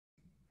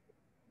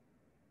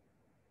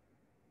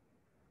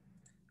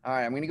All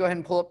right, I'm going to go ahead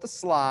and pull up the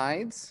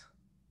slides.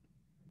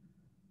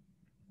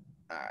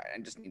 All right, I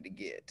just need to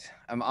get,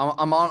 I'm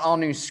on all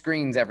new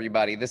screens,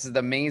 everybody. This is the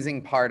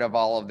amazing part of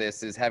all of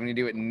this, is having to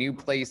do it in new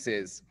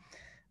places.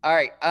 All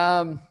right,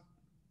 let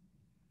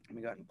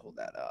me go ahead and pull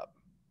that up.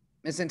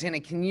 Miss Santana,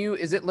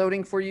 is it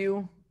loading for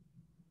you?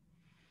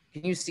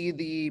 Can you see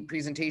the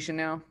presentation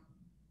now?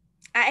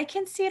 I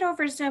can see it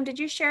over Zoom. Did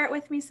you share it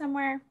with me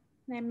somewhere?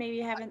 And maybe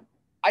you haven't.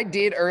 I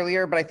did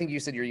earlier, but I think you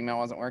said your email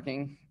wasn't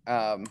working.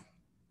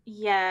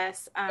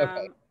 Yes.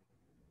 Okay.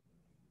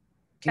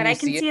 Can But you I can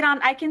see it?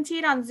 see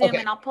it on Zoom, Okay.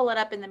 and I'll pull it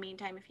up in the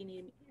meantime if you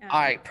need. All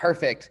right,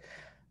 perfect.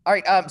 All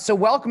right, so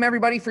welcome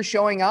everybody for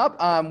showing up.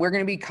 We're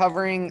going to be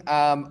covering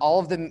all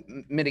of the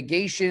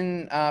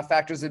mitigation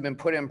factors that have been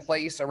put in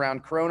place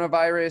around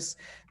coronavirus,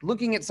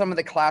 looking at some of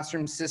the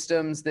classroom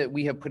systems that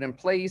we have put in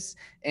place,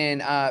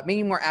 and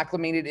maybe more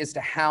acclimated as to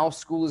how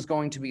school is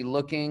going to be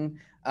looking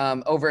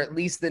over at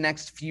least the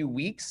next few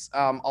weeks.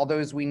 Although,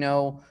 as we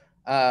know,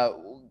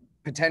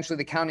 potentially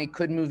the county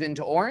could move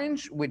into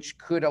orange, which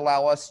could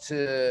allow us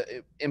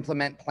to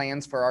implement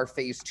plans for our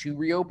phase 2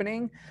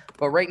 reopening.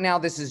 But right now,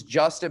 this is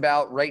just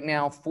about right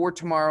now for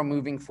tomorrow,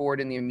 moving forward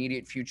in the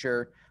immediate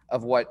future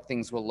of what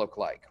things will look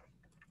like.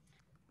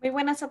 Muy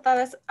buenas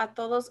tardes a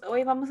todos.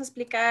 Hoy vamos a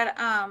explicar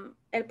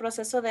el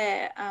proceso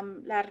de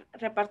la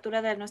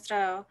reapertura de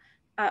nuestras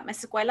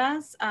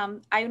escuelas.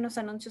 Hay unos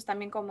anuncios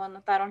también, como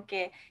notaron,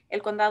 que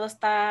el condado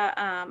está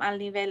al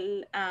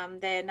nivel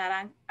de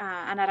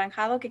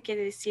anaranjado, que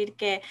quiere decir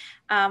que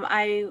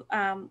hay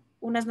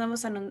unos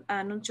nuevos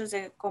anuncios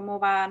de cómo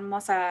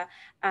vamos a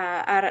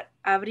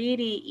abrir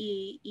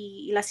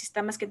y los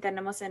sistemas que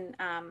tenemos en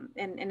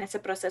ese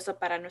proceso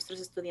para nuestros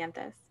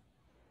estudiantes.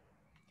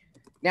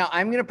 Now,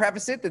 I'm going to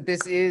preface it that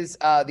this is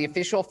the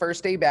official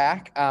first day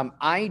back.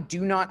 I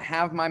do not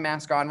have my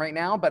mask on right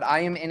now, but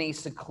I am in a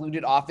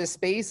secluded office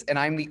space, and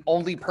I'm the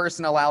only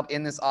person allowed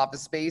in this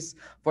office space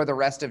for the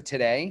rest of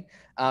today.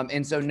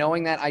 And so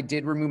knowing that, I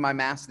did remove my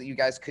mask so that you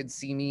guys could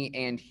see me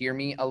and hear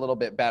me a little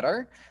bit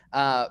better.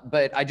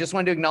 But I just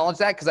wanted to acknowledge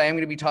that because I am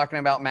going to be talking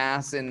about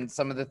masks and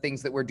some of the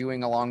things that we're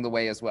doing along the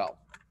way as well.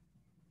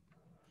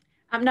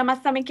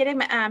 Nomás también quiere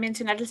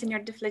mencionar el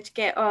señor DeFletch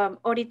que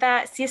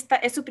ahorita sí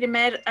es su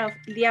primer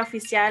día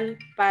oficial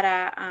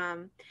para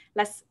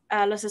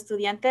los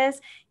estudiantes,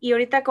 y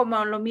ahorita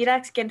como lo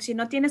mira, que si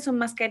no tiene su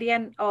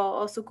mascarilla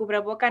o su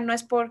cubreboca, no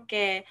es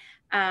porque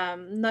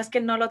no es que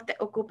no lo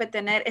ocupe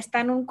tener, está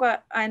en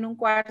un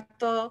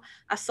cuarto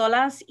a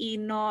solas y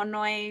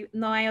no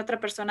hay otra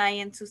persona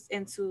ahí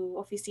en su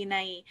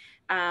oficina, y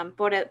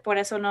por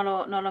eso no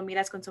lo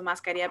miras con su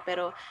mascarilla,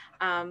 pero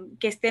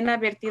que estén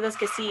advertidos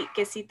que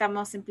sí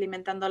estamos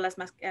implementando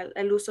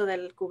el uso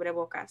del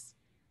cubrebocas.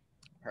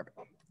 Perfect.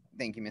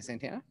 Thank you, Ms.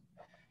 Santana.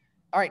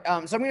 All right,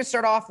 so I'm going to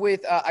start off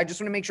with, I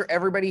just want to make sure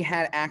everybody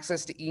had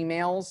access to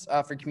emails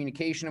for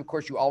communication. Of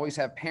course, you always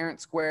have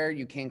Parent Square.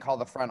 You can call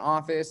the front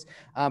office.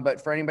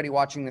 But for anybody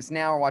watching this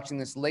now or watching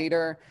this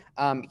later,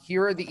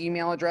 here are the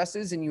email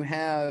addresses. And you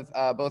have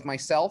both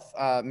myself,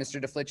 Mr.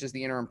 DeFlitch is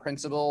the interim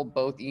principal,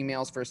 both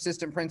emails for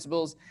assistant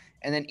principals,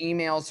 and then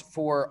emails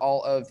for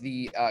all of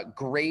the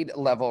grade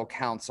level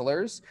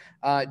counselors.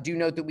 Do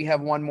note that we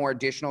have one more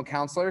additional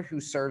counselor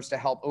who serves to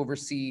help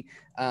oversee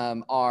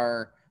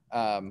our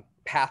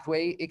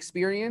pathway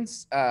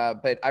experience,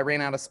 but I ran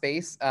out of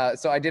space,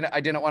 so I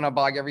didn't want to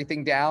bog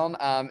everything down,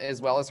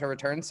 as well as her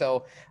return.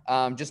 So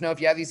just know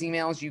if you have these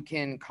emails, you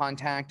can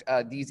contact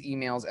these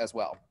emails as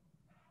well.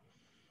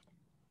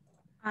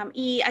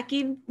 Y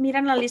aquí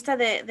miran la lista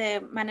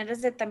de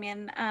maneras de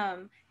también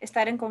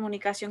estar en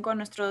comunicación con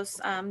nuestros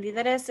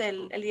líderes.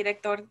 El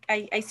director,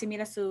 ahí sí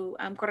mira su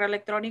correo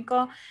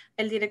electrónico,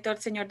 el director,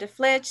 el señor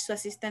DeFletch, su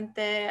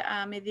asistente,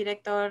 el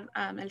director,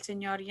 el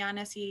señor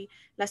Yanes, y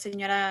la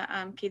señora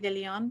Kay de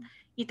León.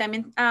 Y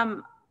también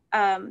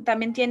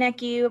también tiene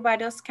aquí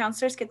varios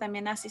counselors que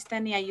también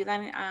asisten y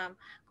ayudan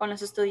con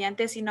los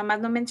estudiantes, y nomás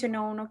no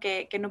mencionó uno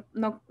que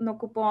no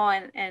ocupó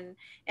en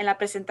la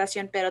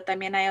presentación, pero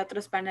también hay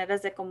otras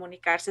maneras de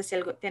comunicarse si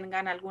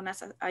tengan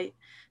algunas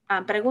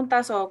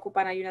preguntas o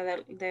ocupan ayuda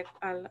de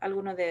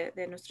alguno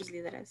de nuestros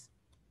líderes.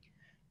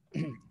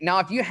 Now,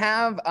 if you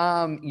have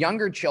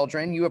younger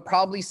children, you have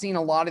probably seen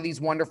a lot of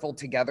these wonderful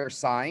together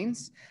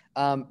signs.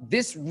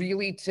 This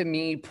really, to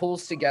me,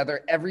 pulls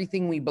together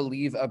everything we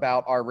believe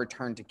about our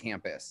return to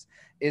campus,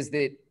 is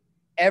that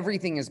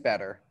everything is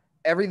better.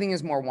 Everything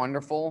is more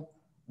wonderful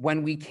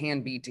when we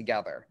can be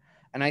together.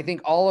 And I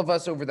think all of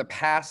us over the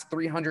past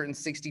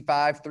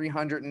 365,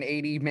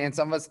 380, man,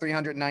 some of us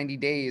 390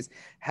 days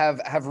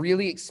have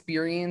really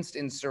experienced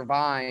and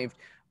survived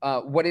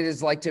what it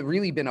is like to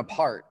really been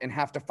apart and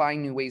have to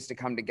find new ways to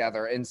come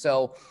together. And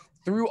so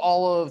through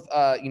all of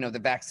the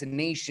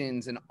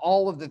vaccinations and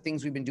all of the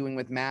things we've been doing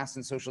with masks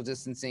and social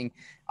distancing,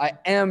 I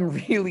am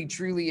really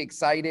truly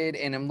excited,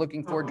 and I'm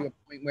looking forward to a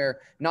point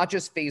where not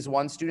just phase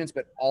 1 students,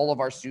 but all of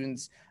our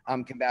students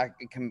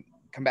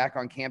come back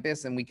on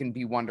campus, and we can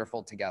be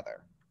wonderful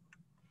together.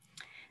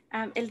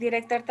 El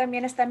director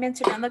también está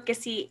mencionando que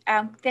si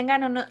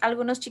tengan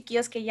algunos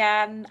chiquillos que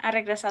ya han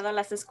regresado a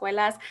las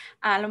escuelas,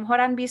 a lo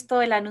mejor han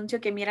visto el anuncio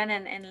que miran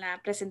en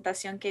la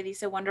presentación que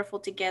dice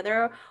Wonderful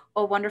Together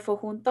o Wonderful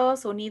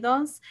Juntos,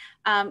 Unidos,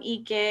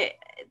 y que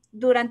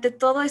durante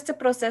todo este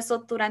proceso,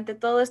 durante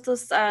todos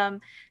estos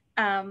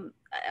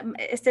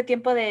este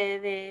tiempo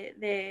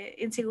de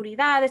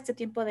inseguridad, este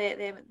tiempo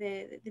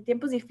de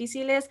tiempos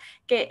difíciles,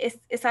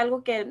 que es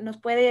algo que nos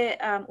puede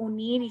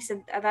unir y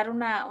dar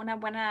una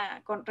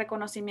buena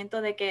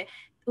reconocimiento de que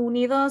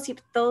unidos y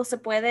todo se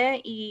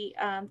puede y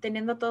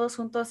teniendo todos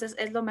juntos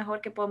es lo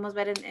mejor que podemos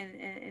ver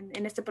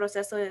en este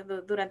proceso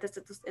durante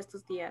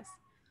estos días.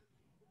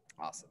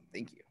 Awesome,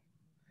 thank you.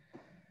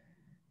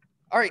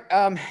 All right,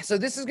 so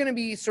this is going to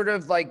be sort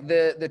of like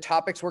the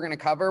topics we're going to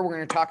cover. We're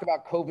going to talk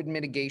about COVID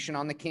mitigation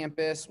on the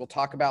campus. We'll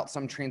talk about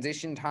some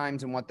transition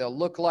times and what they'll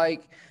look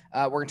like.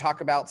 We're going to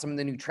talk about some of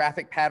the new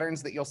traffic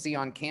patterns that you'll see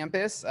on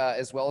campus,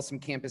 as well as some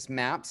campus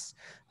maps.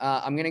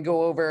 I'm going to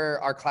go over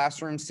our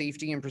classroom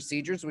safety and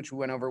procedures, which we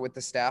went over with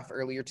the staff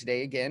earlier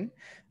today again.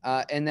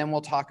 And then we'll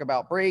talk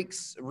about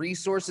breaks,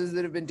 resources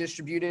that have been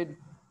distributed,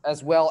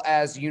 as well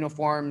as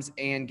uniforms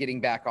and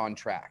getting back on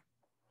track.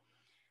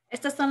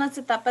 Estas son las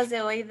etapas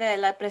de hoy de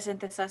la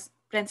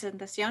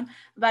presentación.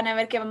 Van a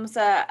ver que vamos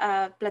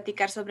a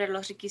platicar sobre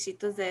los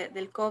requisitos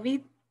del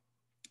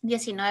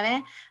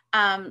COVID-19,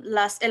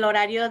 el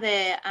horario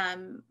de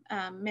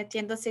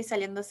metiéndose y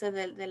saliéndose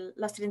de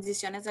las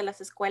transiciones de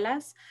las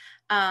escuelas,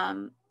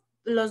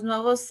 los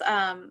nuevos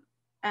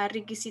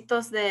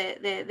requisitos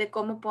de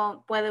cómo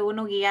puede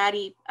uno guiar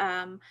y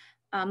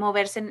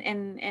moverse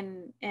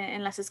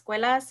en las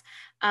escuelas,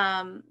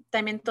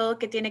 también todo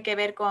que tiene que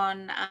ver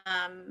con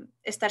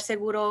estar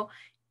seguro,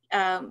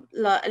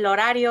 el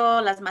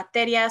horario, las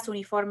materias,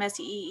 uniformes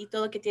y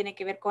todo que tiene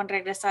que ver con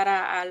regresar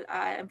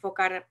a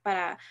enfocar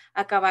para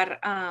acabar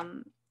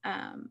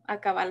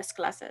las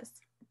clases.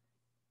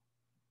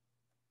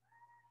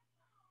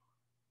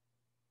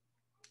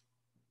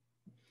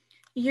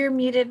 You're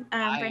muted,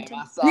 Brenton.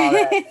 I saw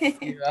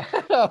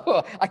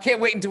that. I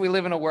can't wait until we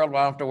live in a world where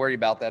I don't have to worry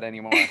about that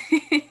anymore.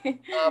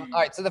 All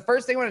right, so the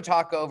first thing I want to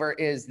talk over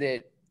is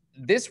that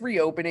this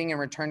reopening and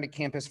return to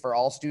campus for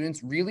all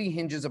students really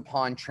hinges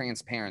upon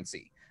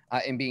transparency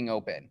and being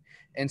open.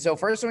 And so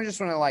first, I just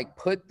want to like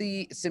put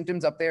the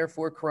symptoms up there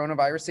for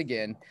coronavirus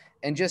again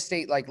and just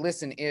state like,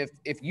 listen,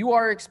 if you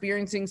are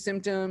experiencing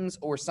symptoms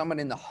or someone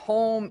in the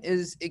home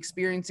is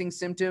experiencing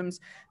symptoms,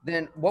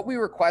 then what we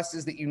request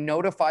is that you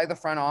notify the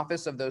front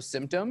office of those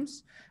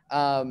symptoms,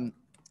 and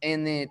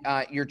then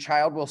your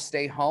child will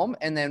stay home,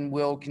 and then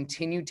we'll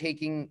continue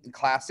taking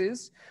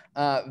classes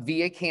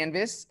via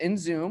Canvas and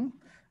Zoom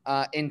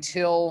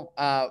until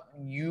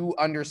you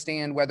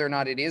understand whether or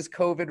not it is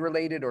COVID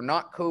related or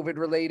not COVID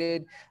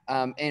related.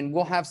 And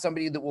we'll have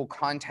somebody that will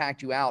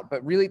contact you out.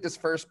 But really at this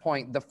first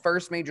point, the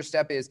first major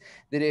step is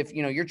that if,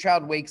 your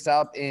child wakes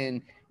up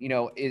and,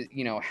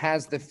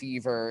 has the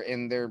fever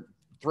and their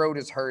throat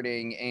is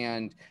hurting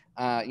and,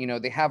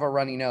 they have a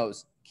runny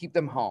nose, keep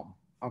them home.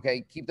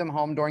 Okay, keep them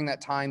home during that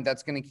time.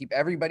 That's going to keep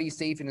everybody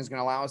safe and is going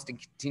to allow us to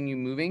continue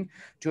moving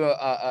to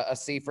a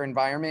safer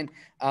environment.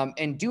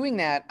 And doing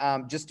that,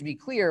 just to be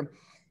clear,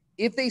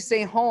 if they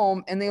stay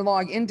home and they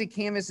log into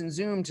Canvas and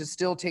Zoom to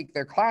still take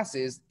their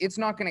classes, it's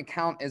not going to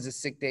count as a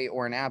sick day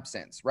or an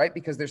absence, right?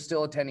 Because they're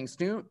still attending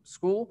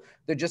school.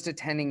 They're just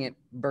attending it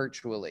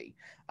virtually.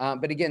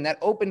 But again, that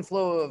open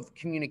flow of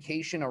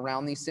communication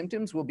around these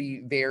symptoms will be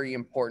very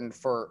important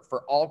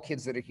for all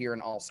kids that are here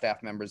and all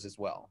staff members as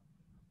well.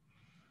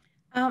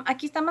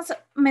 Aquí estamos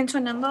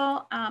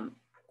mencionando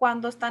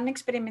cuando están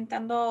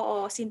experimentando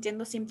o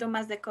sintiendo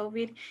síntomas de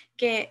COVID,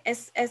 que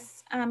es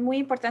muy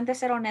importante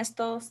ser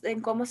honestos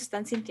en cómo se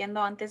están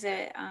sintiendo antes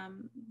de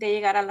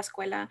llegar a la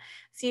escuela.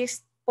 Si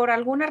por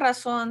alguna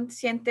razón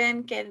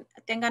sienten que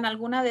tengan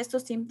alguna de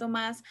estos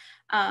síntomas,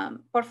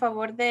 por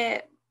favor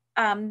de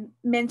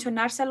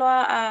mencionárselo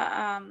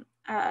a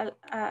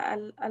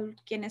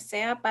quienes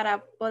sea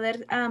para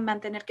poder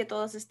mantener que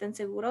todos estén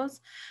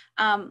seguros.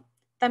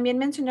 También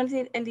mencionó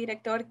el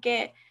director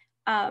que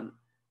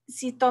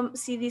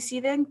si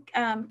deciden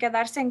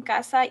quedarse en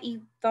casa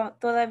y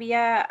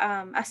todavía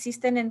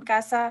asisten en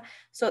casa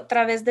a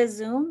través de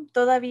Zoom,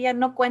 todavía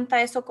no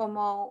cuenta eso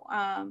como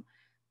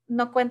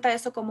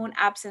un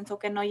absence o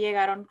que no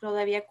llegaron.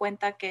 Todavía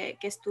cuenta que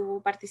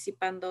estuvo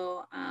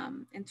participando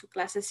en su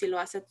clase si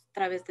lo hace a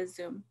través de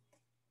Zoom.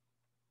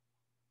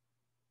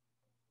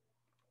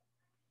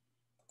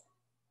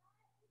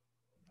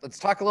 Let's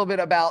talk a little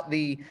bit about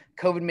the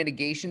COVID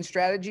mitigation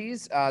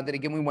strategies that,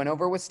 again, we went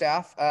over with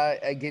staff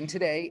again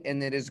today, and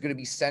that is going to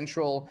be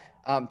central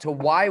to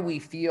why we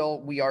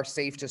feel we are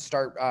safe to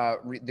start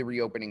the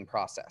reopening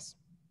process.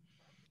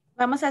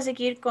 Vamos a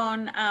seguir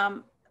con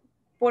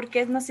por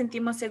qué nos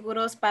sentimos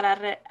seguros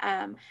para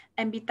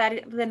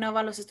invitar de nuevo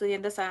a los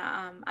estudiantes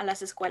a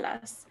las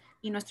escuelas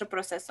y nuestro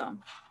proceso.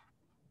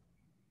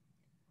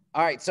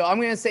 All right, so I'm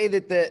going to say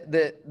that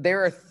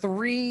there are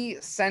three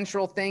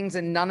central things,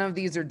 and none of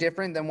these are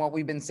different than what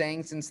we've been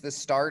saying since the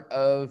start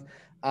of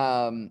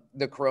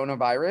the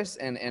coronavirus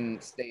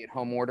and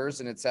stay-at-home orders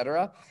and et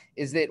cetera,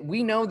 is that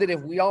we know that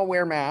if we all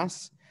wear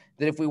masks,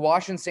 that if we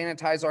wash and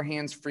sanitize our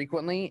hands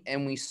frequently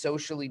and we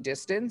socially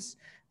distance,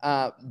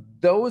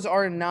 those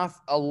are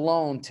enough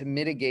alone to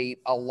mitigate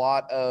a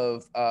lot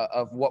of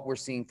what we're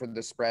seeing for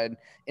the spread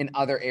in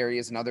other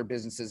areas and other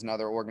businesses and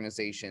other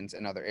organizations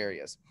and other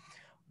areas.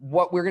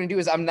 What we're going to do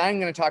is I'm not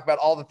even going to talk about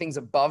all the things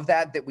above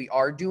that we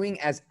are doing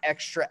as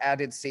extra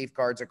added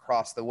safeguards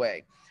across the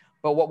way.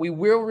 But what we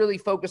will really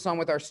focus on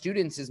with our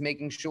students is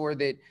making sure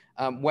that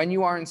when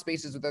you are in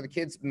spaces with other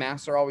kids,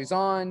 masks are always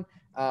on.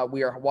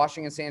 We are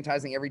washing and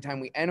sanitizing every time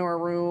we enter a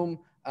room.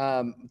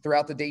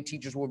 Throughout the day,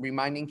 teachers will be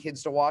reminding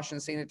kids to wash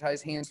and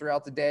sanitize hands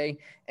throughout the day.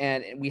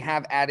 And we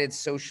have added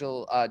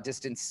social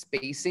distance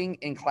spacing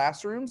in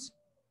classrooms.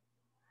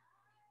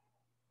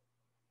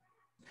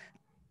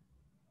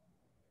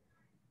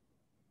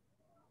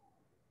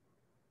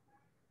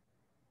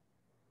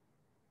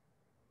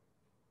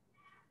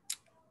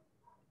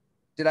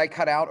 Did I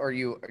cut out or did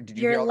you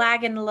hear? You're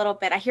lagging a little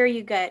bit. I hear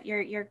you good.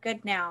 You're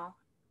good now.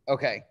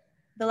 Okay.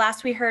 The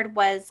last we heard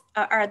was,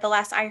 or the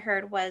last I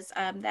heard was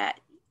that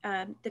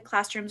the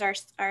classrooms are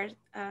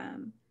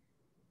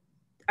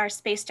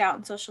spaced out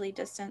and socially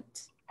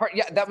distant.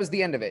 Yeah, that was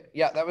the end of it.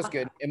 Yeah, that was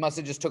good. It must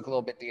have just took a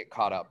little bit to get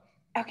caught up.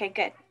 Okay,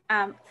 good.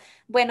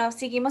 Bueno,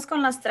 seguimos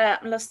con los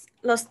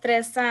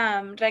tres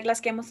reglas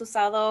que hemos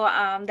usado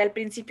del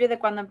principio de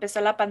cuando empezó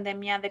la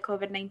pandemia de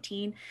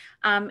COVID-19.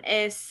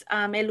 Es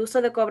el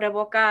uso de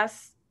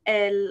cubrebocas,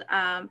 el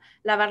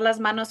lavar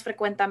las manos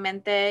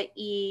frecuentemente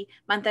y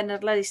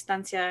mantener la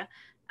distancia.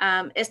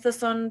 Estas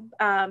son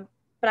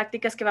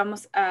prácticas que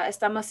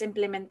estamos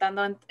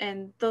implementando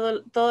en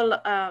todo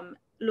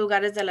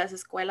lugares de las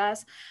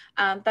escuelas.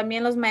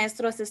 También los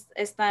maestros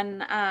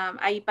están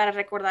ahí para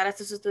recordar a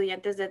sus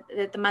estudiantes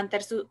de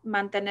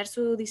mantener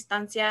su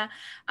distancia,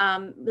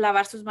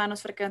 lavar sus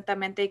manos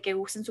frecuentemente y que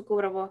usen su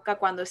cubreboca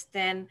cuando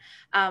estén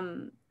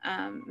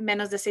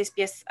menos de 6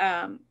 pies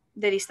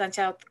de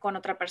distancia con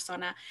otra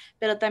persona.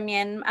 Pero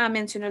también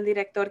mencionó el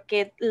director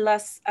que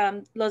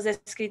los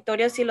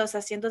escritorios y los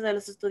asientos de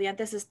los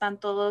estudiantes están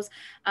todos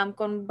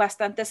con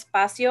bastante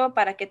espacio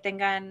para que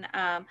tengan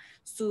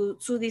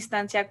su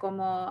distancia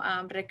como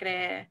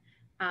recree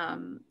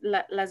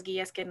las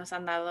guías que nos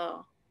han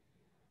dado.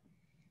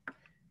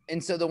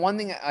 And so the one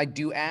thing I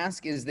do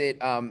ask is that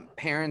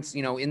parents,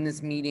 in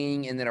this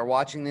meeting and that are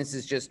watching this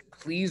is just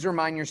please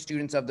remind your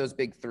students of those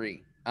big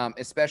three.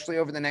 Especially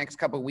over the next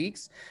couple of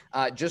weeks,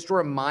 just to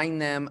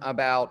remind them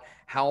about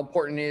how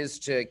important it is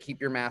to keep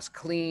your mask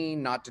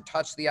clean, not to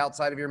touch the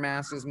outside of your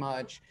mask as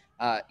much,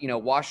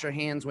 wash your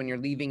hands when you're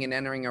leaving and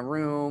entering a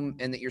room,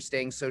 and that you're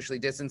staying socially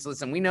distanced.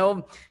 Listen, we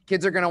know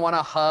kids are going to want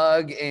to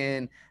hug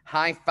and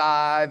high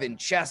five and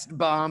chest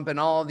bump and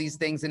all of these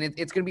things, and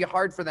it's going to be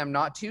hard for them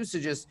not to. So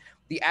just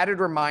the added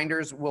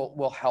reminders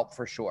will help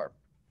for sure.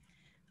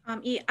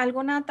 Y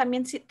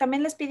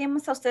también les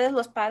pedimos a ustedes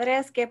los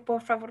padres que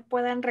por favor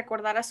puedan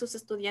recordar a sus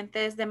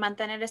estudiantes de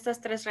mantener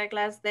estas 3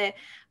 reglas de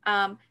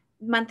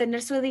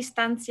mantener su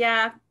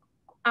distancia,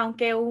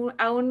 aunque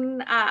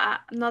aún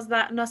a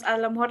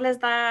lo mejor les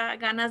da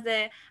ganas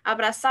de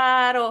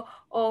abrazar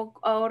o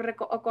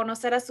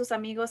conocer a sus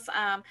amigos,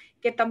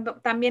 que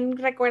también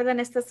recuerden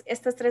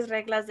estas 3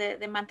 reglas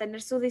de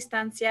mantener su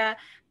distancia,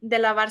 de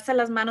lavarse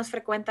las manos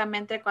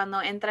frecuentemente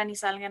cuando entran y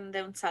salgan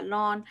de un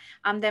salón,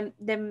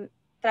 de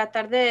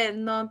tratar de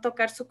no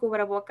tocar su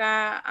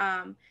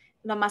cubreboca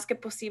lo más que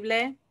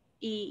posible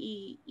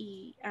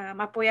y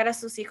apoyar a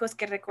sus hijos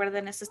que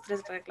recuerden esas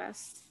 3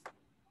 reglas.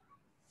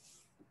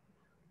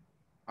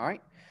 All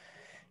right.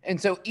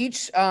 And so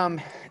each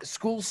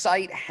school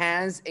site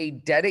has a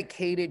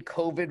dedicated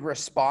COVID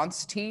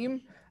response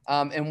team,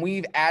 and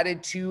we've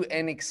added to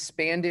and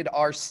expanded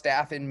our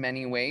staff in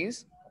many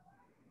ways.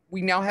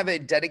 We now have a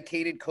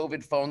dedicated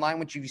COVID phone line,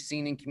 which you've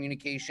seen in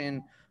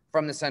communication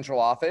from the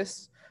central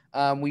office.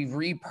 We've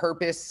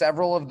repurposed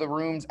several of the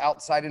rooms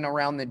outside and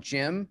around the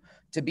gym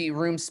to be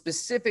rooms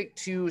specific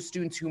to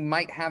students who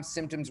might have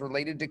symptoms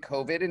related to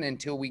COVID. And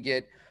until we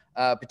get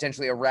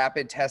potentially a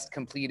rapid test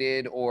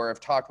completed or have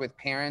talked with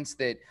parents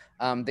that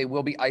they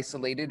will be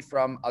isolated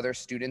from other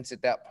students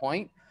at that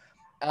point.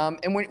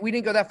 And we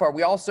didn't go that far.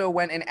 We also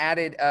went and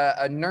added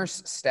a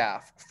nurse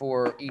staff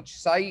for each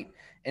site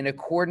and a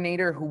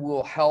coordinator who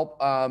will help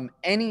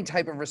any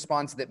type of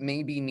response that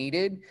may be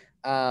needed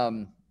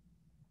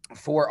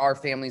for our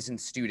families and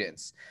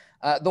students.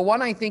 The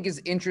one I think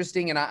is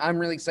interesting and I'm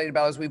really excited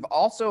about is we've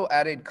also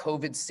added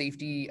COVID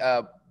safety,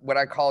 what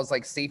I call is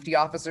like safety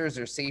officers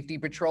or safety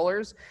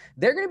patrollers.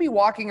 They're going to be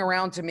walking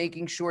around to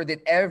making sure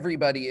that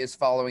everybody is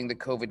following the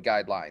COVID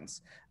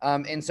guidelines.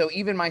 And so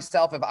even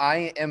myself, if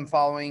I am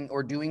following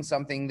or doing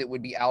something that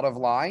would be out of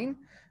line,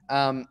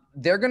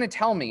 they're going to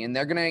tell me and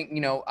they're going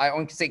to, I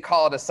won't say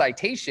call it a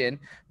citation,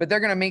 but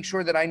they're going to make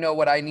sure that I know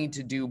what I need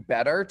to do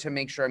better to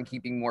make sure I'm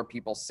keeping more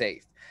people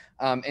safe.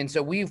 And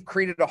so we've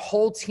created a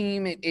whole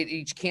team at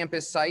each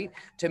campus site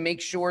to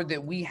make sure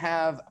that we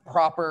have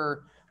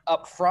proper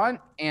upfront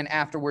and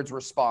afterwards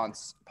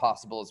response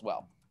possible as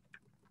well.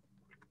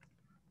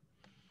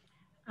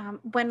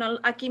 Bueno,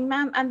 aquí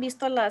han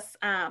visto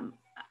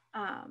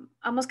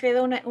hemos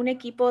creado un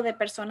equipo de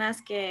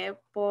personas que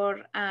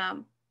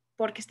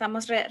porque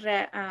estamos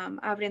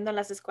abriendo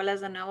las escuelas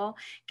de nuevo,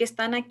 que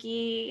están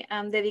aquí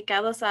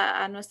dedicados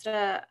a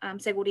nuestra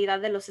seguridad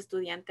de los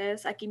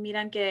estudiantes. Aquí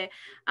miran que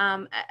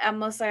ahora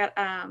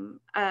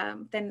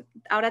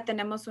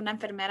tenemos una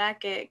enfermera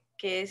que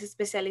es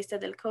especialista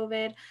del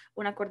COVID,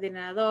 una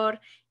coordinador,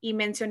 y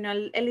mencionó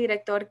el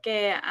director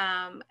que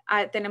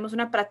tenemos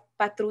una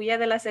patrulla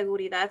de la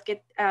seguridad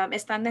que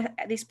están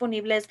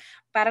disponibles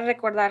para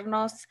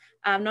recordarnos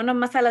no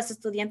nomás a los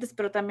estudiantes,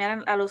 pero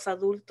también a los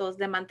adultos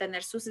de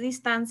mantener su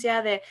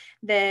distancia, de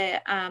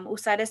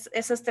usar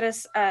esas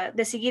tres,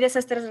 de seguir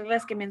esas tres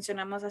reglas que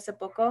mencionamos hace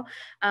poco,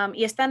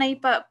 y están ahí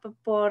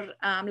por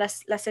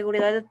la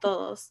seguridad de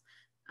todos.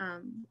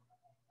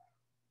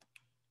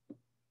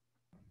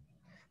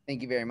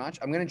 Thank you very much.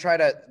 I'm going to try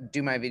to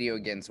do my video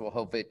again, so we'll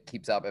hope it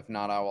keeps up. If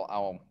not,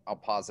 I'll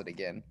pause it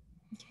again.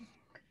 Okay.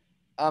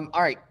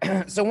 All right.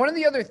 So one of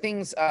the other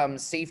things,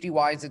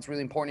 safety-wise, that's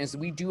really important is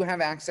we do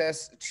have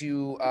access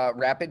to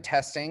rapid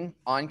testing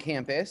on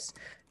campus.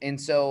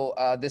 And so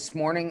this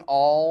morning,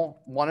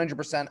 all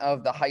 100%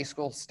 of the high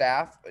school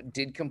staff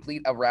did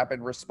complete a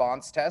rapid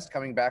response test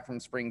coming back from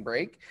spring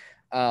break.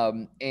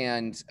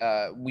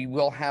 We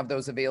will have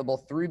those available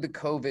through the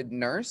COVID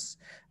nurse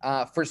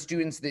for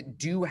students that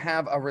do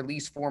have a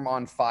release form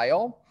on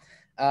file.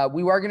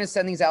 We are going to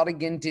send these out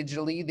again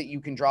digitally that you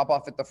can drop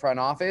off at the front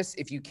office.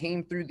 If you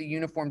came through the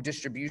uniform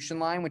distribution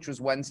line, which was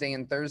Wednesday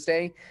and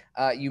Thursday,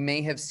 you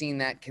may have seen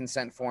that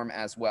consent form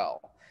as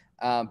well.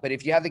 But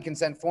if you have the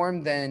consent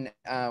form, then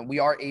we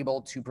are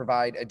able to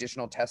provide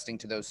additional testing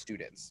to those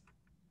students.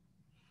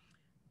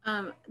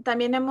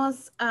 También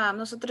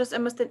nosotros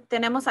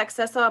tenemos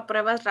acceso a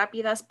pruebas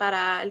rápidas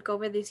para el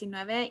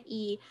COVID-19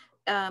 y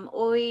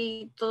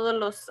hoy todos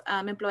los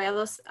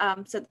empleados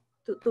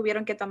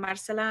tuvieron que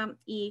tomársela,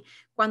 y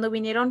cuando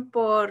vinieron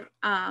por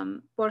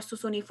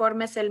sus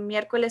uniformes el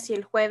miércoles y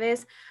el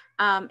jueves,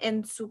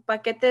 en su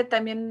paquete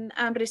también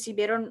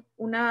recibieron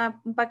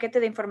un paquete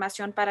de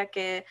información para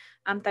que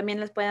también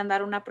les puedan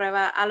dar una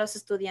prueba a los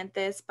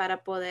estudiantes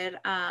para poder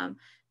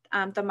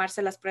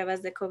tomarse las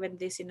pruebas de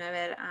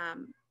COVID-19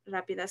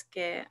 rápidas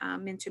que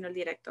mencionó el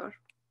director.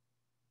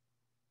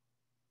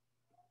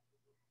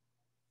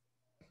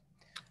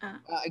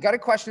 I got a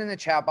question in the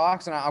chat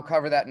box, and I'll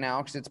cover that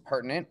now because it's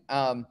pertinent.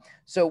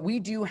 So we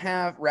do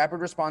have rapid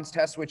response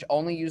tests which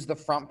only use the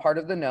front part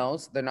of the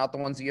nose. They're not the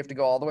ones that you have to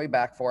go all the way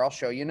back for. I'll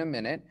show you in a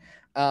minute.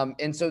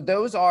 And so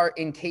those are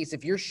in case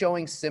if you're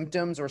showing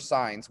symptoms or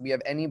signs, we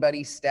have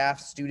anybody, staff,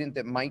 student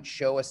that might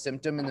show a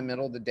symptom in the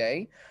middle of the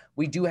day.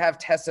 We do have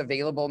tests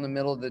available in the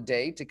middle of the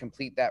day to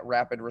complete that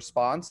rapid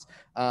response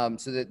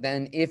so that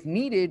then if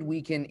needed,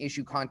 we can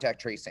issue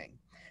contact tracing.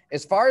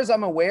 As far as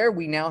I'm aware,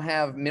 we now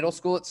have middle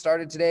school that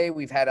started today.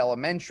 We've had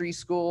elementary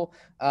school.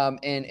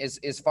 And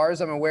as far as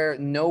I'm aware,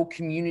 no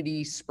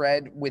community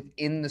spread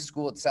within the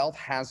school itself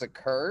has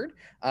occurred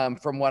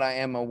from what I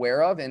am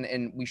aware of.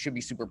 And we should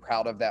be super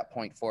proud of that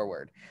point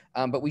forward.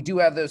 But we do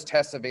have those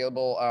tests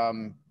available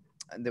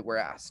that were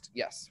asked.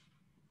 Yes.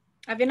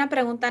 Había una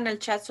pregunta en el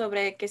chat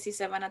sobre que si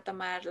se van a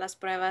tomar las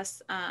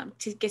pruebas,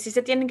 que si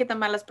se tienen que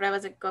tomar las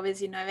pruebas de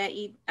COVID-19,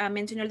 y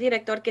mencionó el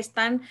director que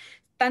están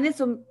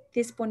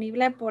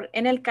disponibles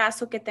en el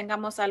caso que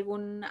tengamos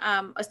algún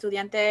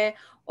estudiante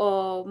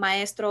o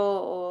maestro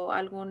o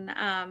algún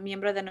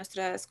miembro de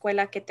nuestra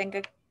escuela que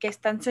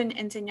están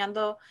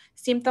enseñando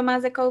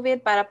síntomas de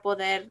COVID para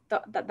poder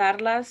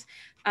darlas,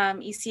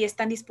 y si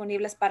están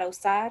disponibles para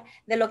usar.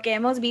 De lo que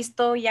hemos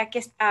visto, ya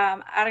que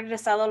han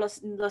regresado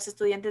los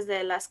estudiantes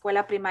de la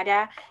escuela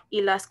primaria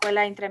y la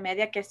escuela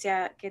intermedia,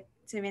 que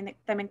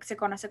también se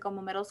conoce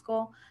como middle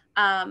school,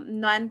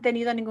 no han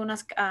tenido ninguna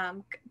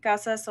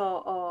casas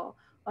o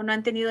no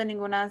han tenido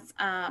ninguna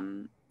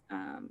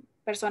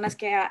personas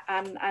que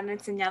han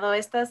enseñado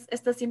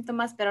estos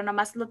síntomas, pero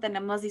nomás lo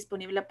tenemos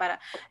disponible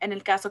en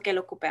el caso que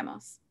lo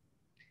ocupemos.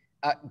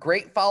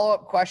 Great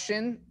follow-up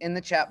question in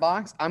the chat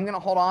box. I'm going to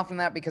hold off on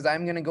that because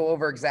I'm going to go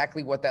over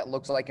exactly what that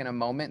looks like in a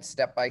moment,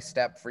 step by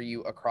step for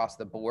you across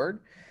the board.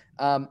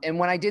 And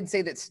when I did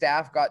say that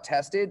staff got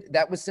tested,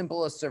 that was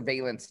simple as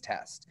surveillance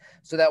test.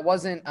 So that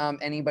wasn't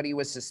anybody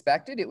was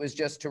suspected. It was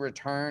just to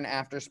return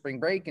after spring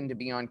break and to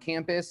be on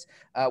campus.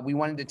 We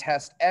wanted to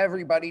test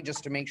everybody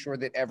just to make sure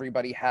that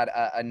everybody had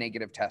a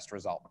negative test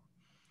result.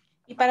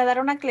 Y para dar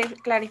una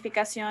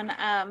clarificación,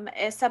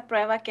 esa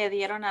prueba que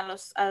dieron a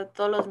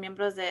todos los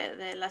miembros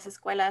de las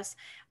escuelas,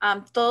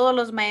 todos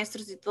los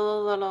maestros y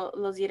todos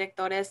los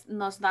directores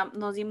nos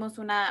dimos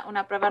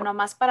una prueba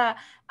nomás para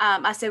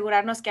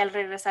asegurarnos que al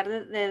regresar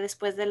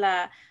después de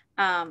la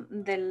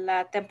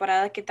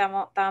temporada que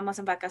estábamos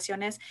en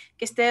vacaciones,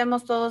 que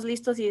estemos todos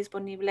listos y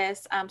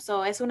disponibles.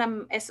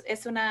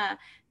 Es una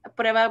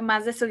prueba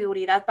más de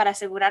seguridad para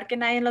asegurar que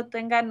nadie lo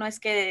tenga. No es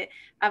que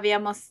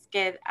habíamos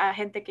a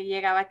gente que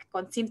llegaba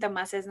con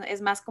síntomas,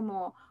 es más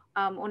como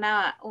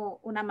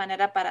una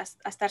manera para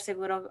estar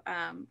seguro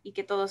y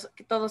que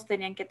todos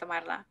tenían que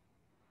tomarla.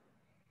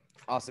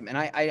 Awesome. And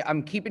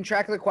I'm keeping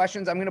track of the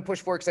questions. I'm going to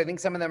push forward because I think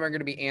some of them are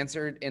going to be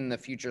answered in the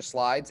future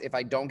slides. If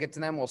I don't get to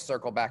them, we'll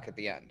circle back at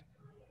the end.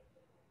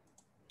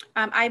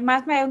 Hay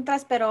más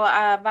preguntas, pero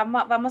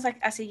vamos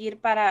a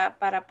seguir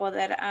para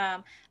poder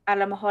a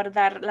lo mejor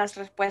dar las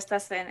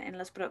respuestas en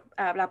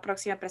la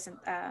próxima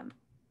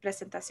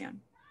presentación.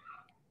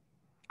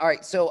 All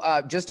right, so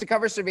just to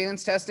cover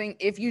surveillance testing,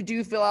 if you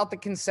do fill out the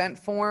consent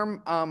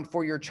form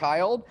for your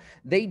child,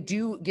 they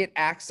do get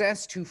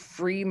access to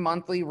free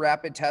monthly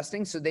rapid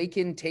testing. So they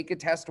can take a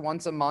test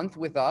once a month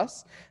with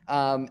us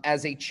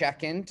as a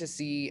check-in to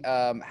see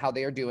how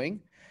they are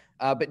doing.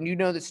 But you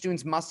know that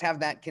students must have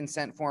that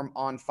consent form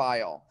on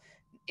file.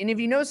 And if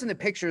you notice in the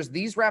pictures,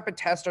 these rapid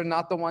tests are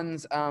not the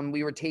ones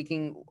we were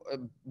taking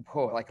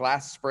like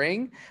last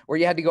spring, where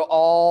you had to go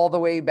all the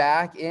way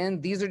back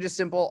in. These are just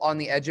simple on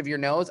the edge of your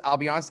nose. I'll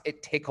be honest,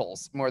 it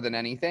tickles more than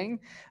anything.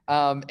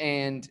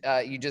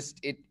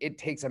 It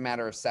takes a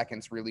matter of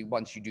seconds, really,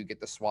 once you do get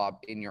the swab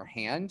in your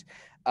hand.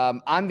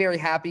 I'm very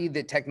happy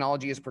that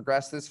technology has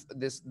progressed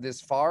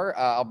this far.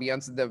 I'll be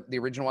honest, the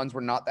original ones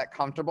were not that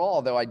comfortable,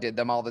 although I did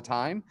them all the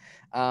time.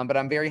 But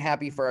I'm very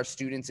happy for our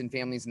students and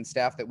families and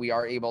staff that we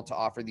are able to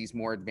offer these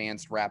more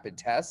advanced rapid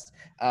tests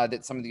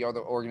that some of the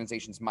other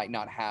organizations might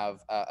not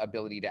have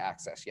ability to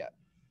access yet.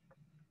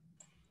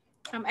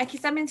 Aquí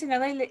está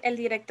mencionado el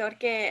director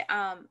que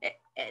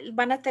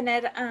van a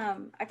tener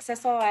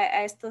acceso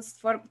a estos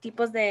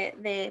tipos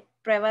de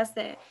pruebas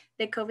de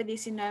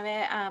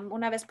COVID-19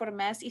 una vez por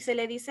mes, y se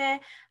le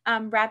dice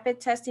rapid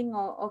testing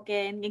o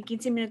que en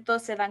 15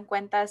 minutos se dan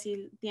cuenta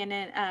si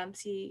tienen,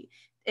 si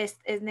es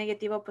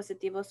negativo o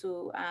positivo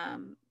su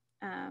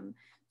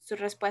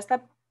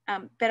respuesta.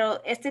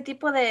 Pero este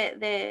tipo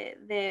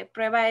de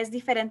prueba es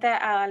diferente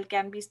al que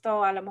han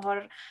visto a lo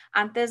mejor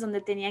antes, donde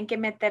tenían que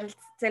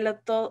metérselo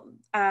todo,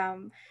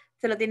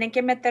 se lo tienen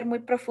que meter muy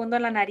profundo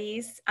en la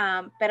nariz,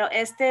 pero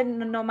este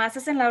nomás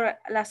es en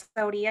las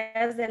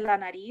orillas de la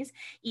nariz,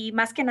 y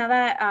más que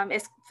nada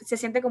se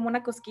siente como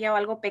una cosquilla o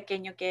algo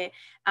pequeño que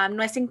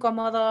no es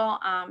incómodo.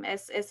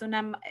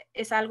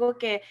 Es algo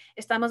que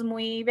estamos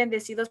muy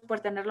bendecidos por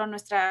tenerlo en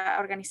nuestra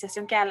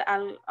organización, que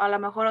a lo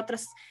mejor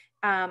otras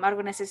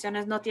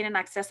organizaciones no tienen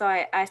acceso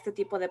a este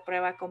tipo de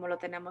prueba como lo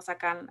tenemos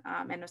acá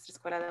en nuestra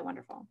escuela de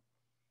Wonderful.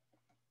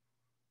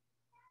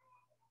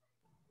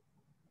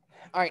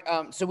 All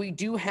right, so we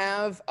do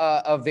have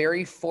a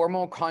very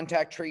formal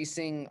contact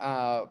tracing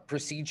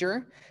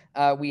procedure.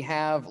 We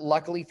have,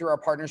 luckily through our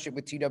partnership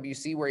with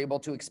TWC, we're able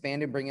to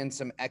expand and bring in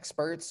some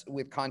experts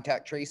with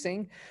contact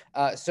tracing.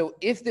 So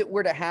if it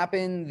were to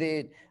happen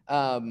that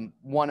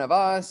one of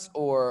us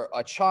or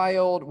a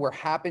child were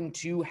happen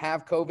to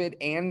have COVID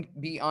and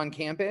be on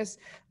campus,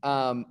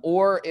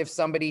 or if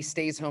somebody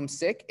stays home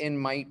sick and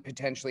might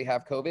potentially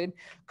have COVID,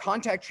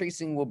 contact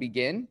tracing will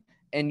begin.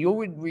 And you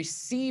would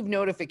receive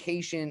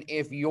notification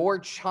if your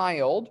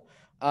child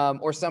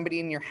or somebody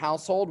in your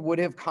household would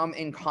have come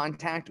in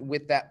contact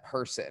with that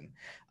person.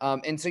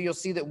 And so you'll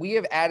see that we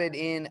have added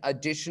in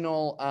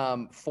additional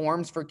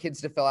forms for kids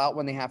to fill out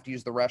when they have to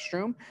use the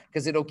restroom,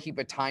 because it'll keep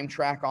a time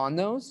track on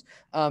those.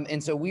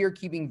 And so we are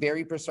keeping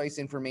very precise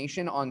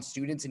information on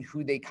students and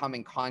who they come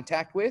in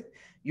contact with.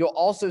 You'll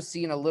also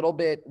see in a little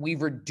bit,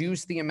 we've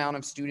reduced the amount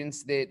of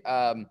students that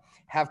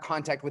have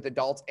contact with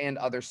adults and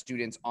other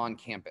students on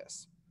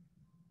campus.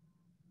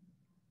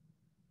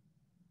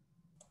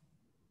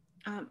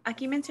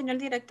 Aquí mencionó el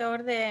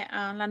director de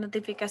la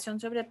notificación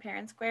sobre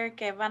Parent Square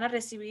que van a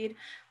recibir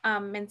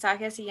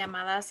mensajes y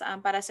llamadas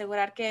para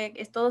asegurar que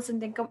todos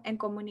estén en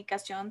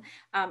comunicación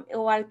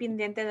o al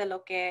pendiente de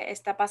lo que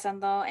está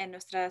pasando en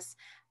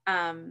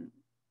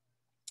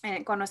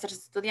con nuestros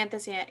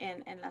estudiantes y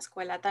en la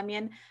escuela.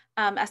 También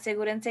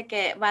asegúrense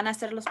que van a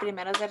ser los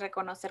primeros de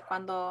reconocer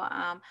cuando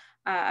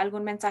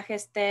algún mensaje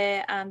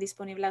esté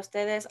disponible a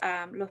ustedes.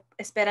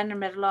 Esperan en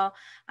verlo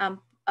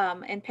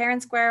en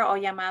Parent Square o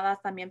llamadas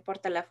también por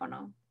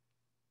teléfono.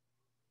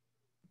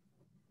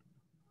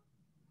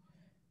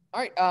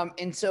 All right,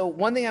 and so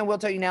one thing I will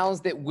tell you now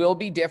is that will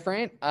be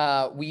different.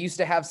 We used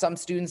to have some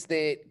students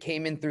that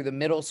came in through the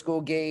middle school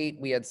gate.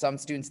 We had some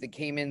students that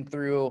came in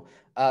through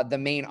the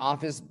main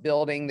office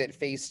building that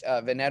faced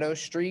Veneto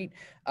Street,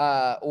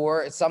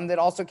 or some that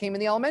also came in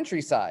the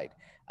elementary side.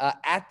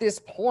 At this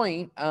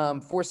point,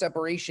 for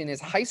separation,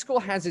 is high school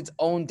has its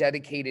own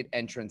dedicated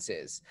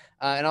entrances.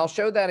 And I'll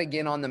show that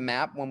again on the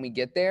map when we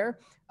get there.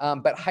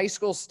 But high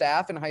school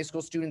staff and high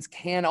school students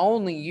can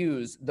only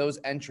use those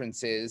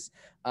entrances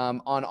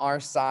on our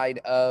side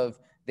of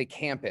the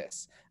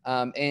campus.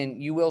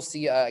 And you will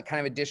see a kind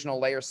of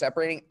additional layer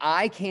separating.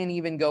 I can't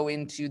even go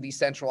into the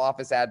central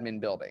office admin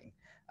building.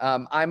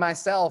 I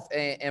myself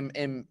am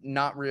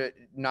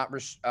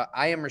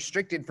I am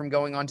restricted from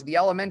going onto the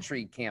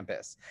elementary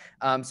campus.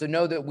 So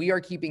know that we are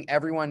keeping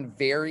everyone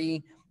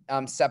very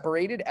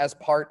separated as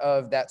part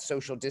of that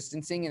social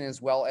distancing, and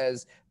as well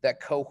as that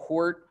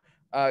cohort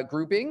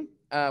grouping,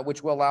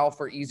 which will allow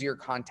for easier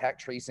contact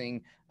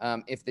tracing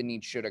if the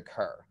need should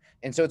occur.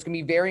 And so it's going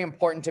to be very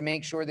important to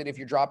make sure that if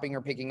you're dropping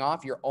or picking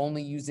off, you're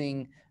only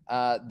using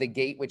the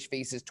gate which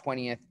faces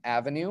 20th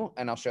Avenue,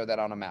 and I'll show that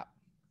on a map.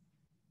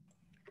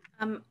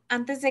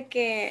 Antes de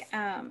que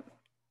al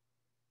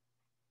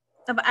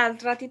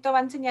ratito va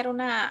a enseñar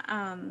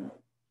una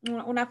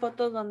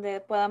foto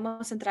donde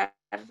podamos entrar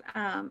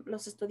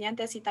los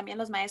estudiantes y también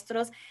los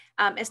maestros.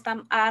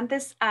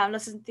 Antes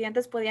los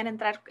estudiantes podían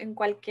entrar en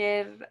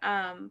cualquier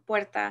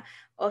puerta,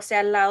 o sea,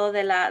 al lado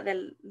de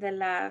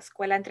la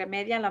escuela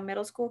intermedia, la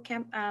middle school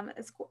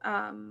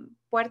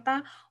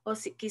puerta, o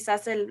si,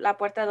 quizás la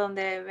puerta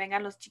donde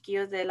vengan los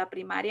chiquillos de la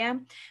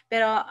primaria,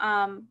 pero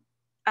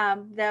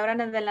de ahora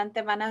en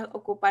adelante van a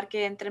ocupar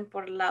que entren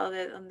por el lado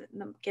de donde,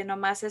 que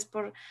nomás es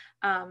por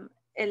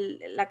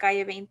la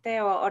calle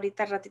 20, o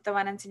ahorita al ratito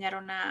van a enseñar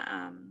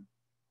una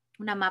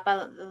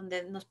mapa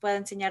donde nos puede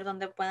enseñar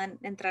dónde pueden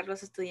entrar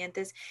los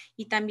estudiantes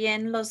y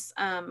también los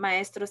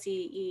maestros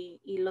y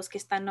los que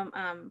están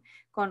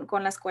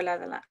con la escuela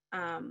de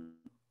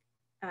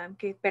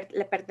que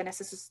le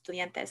pertenece a sus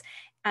estudiantes.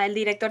 El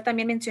director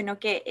también mencionó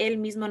que él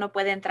mismo no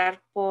puede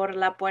entrar por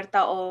la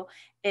puerta o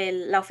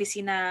la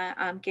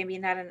oficina que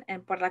viene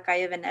por la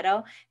calle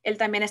Venero. Él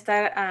también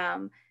está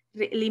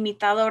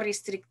limitado o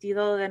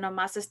restringido de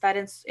nomás estar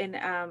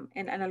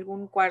en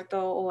algún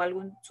cuarto o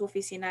su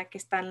oficina que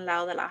está al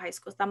lado de la high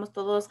school. Estamos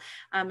todos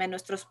en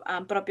nuestros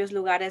propios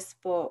lugares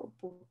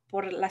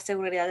por la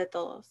seguridad de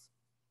todos.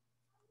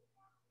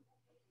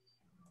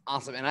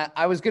 Awesome. And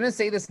I was going to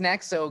say this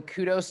next. So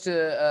kudos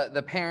to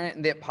the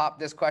parent that popped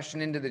this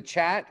question into the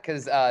chat,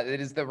 because it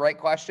is the right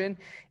question.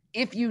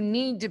 If you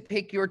need to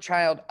pick your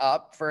child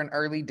up for an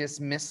early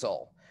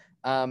dismissal,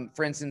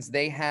 for instance,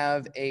 they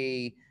have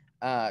a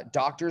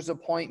doctor's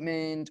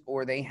appointment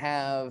or they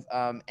have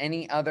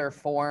any other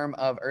form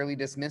of early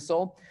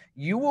dismissal,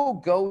 you will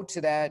go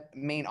to that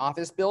main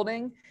office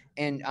building,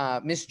 and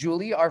Miss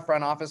Julie, our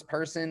front office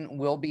person,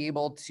 will be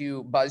able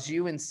to buzz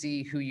you and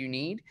see who you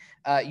need.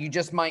 You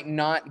just might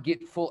not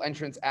get full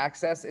entrance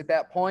access at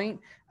that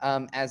point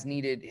as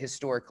needed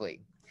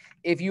historically.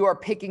 If you are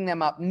picking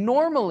them up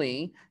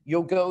normally,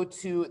 you'll go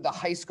to the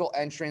high school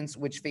entrance,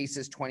 which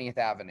faces 20th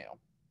Avenue.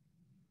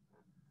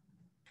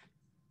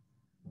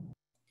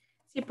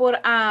 Si por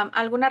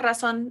alguna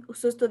razón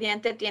su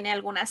estudiante tiene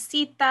alguna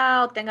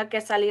cita o tenga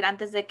que salir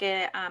antes de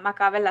que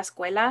acabe la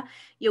escuela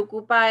y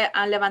ocupa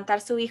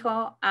levantar su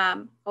hijo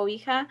o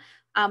hija,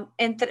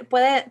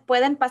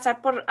 pueden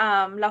pasar por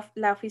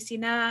la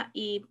oficina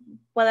y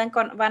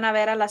van a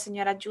ver a la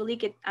señora Julie,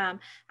 que a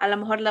lo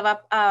mejor le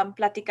va a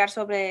platicar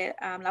sobre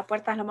la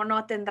puerta. A lo mejor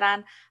no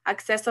tendrán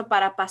acceso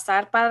para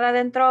pasar para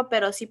adentro,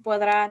 pero sí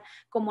podrán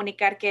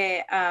comunicar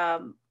que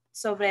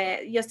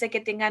yo sé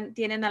que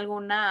tienen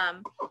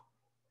alguna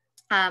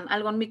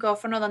algún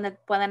micrófono donde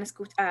puedan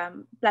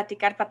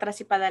platicar para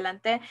atrás y para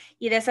adelante,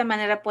 y de esa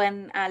manera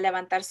pueden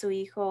levantar su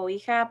hijo o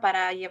hija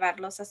para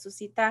llevarlos a su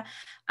cita,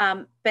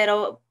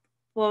 pero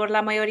por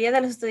la mayoría de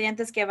los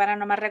estudiantes que van a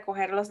nomás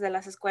recogerlos de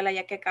las escuelas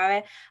ya que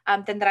acabe,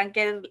 tendrán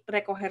que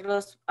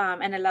recogerlos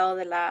en el lado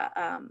de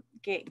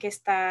que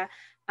está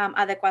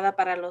adecuada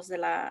para los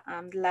del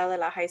lado de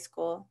la high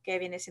school, que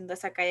viene siendo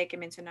esa calle que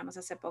mencionamos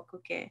hace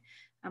poco, que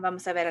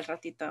vamos a ver al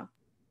ratito.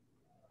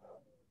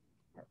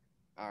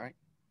 All right.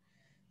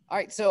 All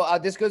right, so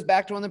this goes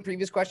back to one of the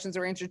previous questions that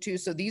were answered too.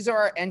 So these are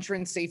our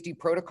entrance safety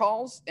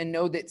protocols, and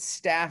know that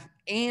staff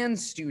and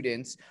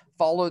students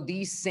follow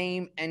these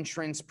same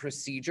entrance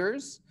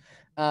procedures.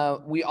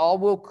 We all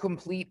will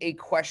complete a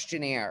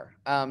questionnaire.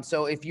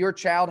 So if your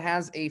child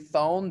has a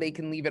phone, they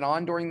can leave it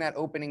on during that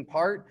opening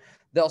part.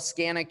 They'll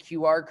scan a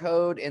QR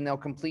code and they'll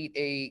complete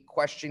a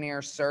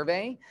questionnaire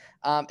survey.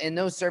 And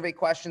those survey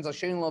questions, I'll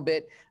show you in a little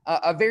bit,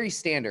 are very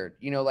standard,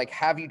 like,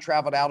 have you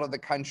traveled out of the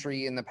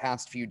country in the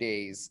past few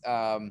days?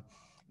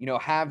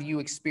 Have you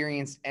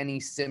experienced any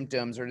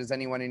symptoms, or does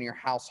anyone in your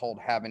household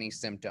have any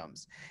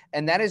symptoms?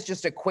 And that is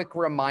just a quick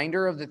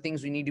reminder of the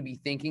things we need to be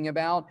thinking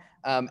about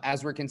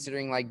as we're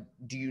considering, like,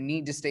 do you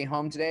need to stay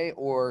home today,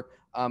 or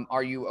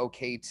are you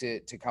okay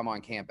to come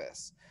on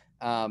campus?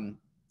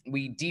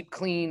 We deep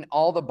clean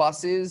all the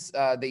buses.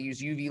 They use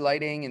UV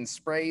lighting and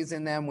sprays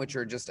in them, which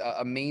are just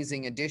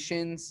amazing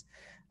additions.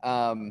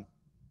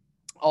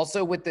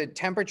 Also, with the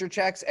temperature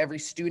checks, every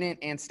student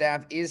and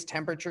staff is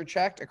temperature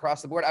checked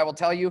across the board. I will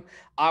tell you,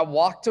 I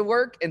walk to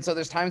work, and so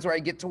there's times where I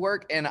get to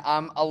work and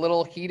I'm a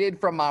little heated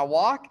from my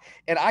walk,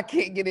 and I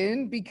can't get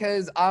in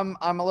because I'm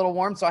a little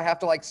warm, so I have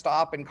to like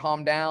stop and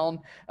calm down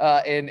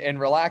and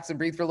relax and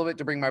breathe for a little bit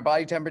to bring my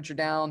body temperature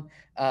down.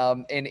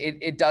 And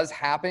it does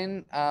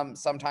happen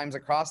sometimes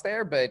across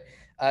there, but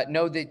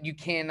know that you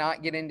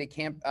cannot get into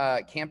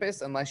campus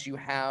unless you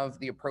have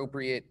the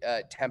appropriate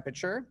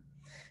temperature.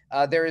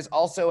 There is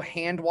also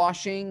hand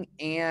washing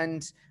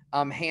and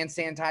hand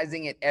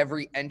sanitizing at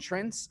every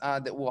entrance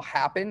that will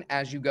happen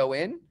as you go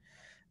in.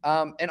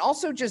 And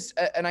also just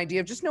an idea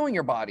of just knowing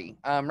your body,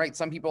 right?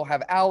 Some people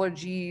have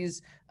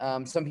allergies.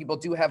 Some people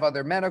do have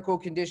other medical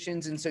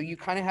conditions. And so you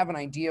kind of have an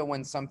idea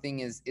when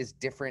something is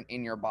different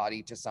in your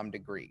body to some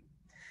degree.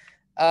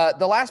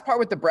 The last part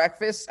with the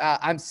breakfast,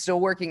 I'm still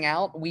working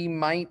out. We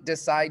might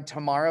decide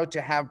tomorrow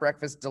to have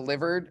breakfast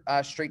delivered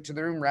straight to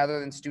the room rather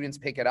than students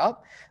pick it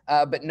up.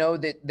 But know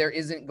that there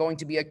isn't going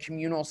to be a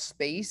communal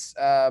space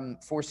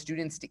for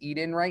students to eat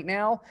in right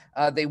now.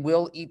 They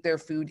will eat their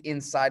food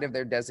inside of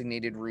their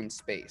designated room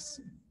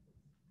space.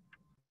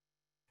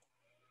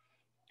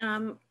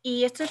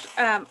 Y esto,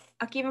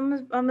 aquí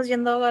vamos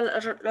viendo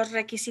los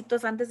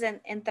requisitos antes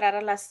de entrar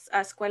a las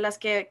escuelas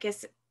que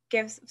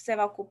se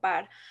va a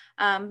ocupar.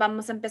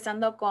 Vamos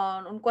empezando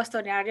con un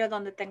cuestionario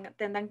donde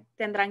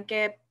tendrán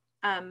que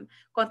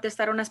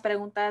contestar unas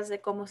preguntas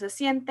de cómo se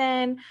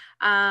sienten,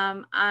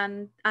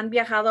 han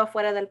viajado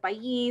afuera del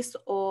país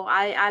o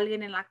hay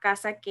alguien en la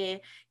casa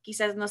que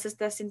quizás no se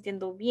esté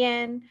sintiendo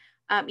bien.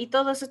 Y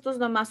todos estos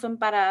nomás son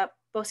para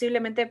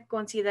posiblemente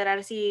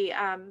considerar si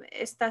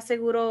está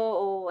seguro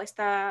o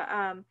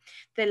está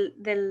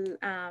del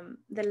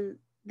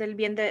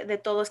bien de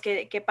todos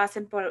que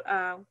pasen por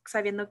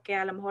sabiendo que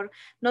a lo mejor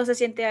no se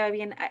siente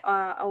bien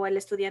o el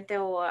estudiante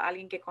o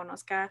alguien que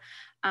conozca.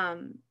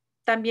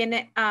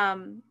 También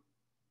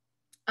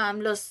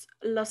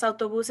los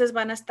autobuses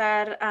van a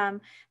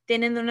estar,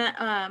 tienen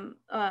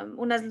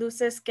unas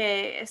luces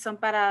que son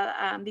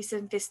para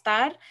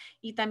desinfestar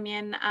y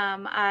también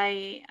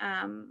hay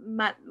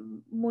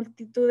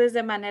multitudes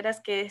de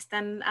maneras que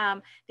están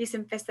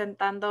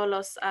desinfestando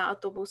los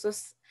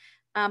autobuses.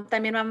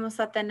 También vamos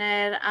a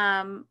tener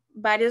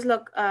varios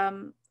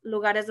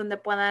lugares donde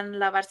puedan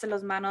lavarse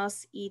las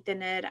manos y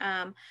tener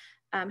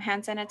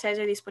hand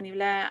sanitizer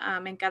disponible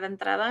en cada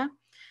entrada.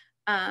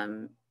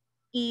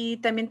 Y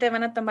también te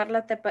van a tomar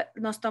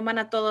nos toman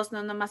a todos,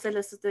 no nomás a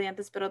los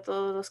estudiantes, pero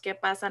todos los que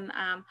pasan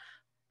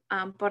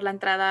por la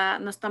entrada,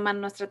 nos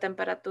toman nuestra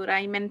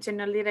temperatura. Y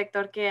mencionó el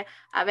director que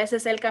a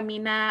veces él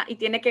camina y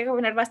tiene que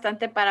caminar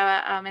bastante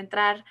para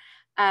entrar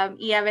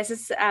y a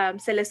veces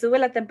se le sube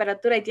la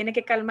temperatura y tiene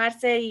que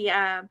calmarse y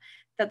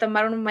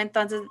tomar un momento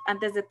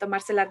antes de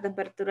tomarse la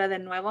temperatura de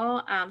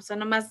nuevo. Son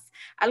nomás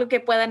algo que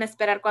puedan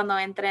esperar cuando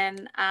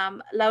entren.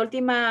 La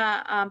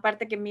última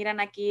parte que miran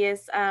aquí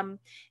es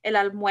el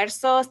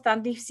almuerzo.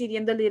 Están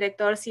decidiendo el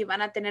director si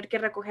van a tener que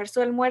recoger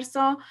su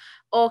almuerzo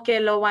o que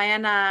lo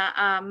vayan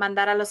a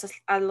mandar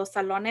a los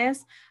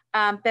salones.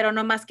 Pero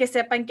nomás que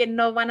sepan que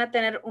no van a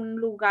tener un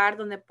lugar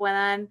donde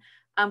puedan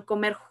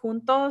comer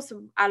juntos.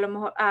 A lo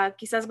mejor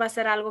quizás va a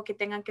ser algo que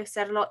tengan que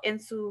hacerlo en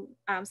su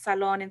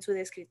salón, en su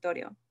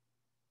escritorio.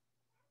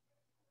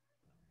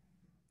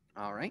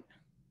 All right.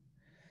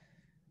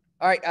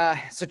 All right,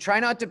 so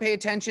try not to pay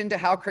attention to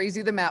how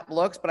crazy the map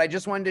looks, but I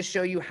just wanted to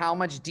show you how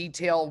much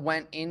detail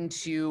went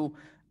into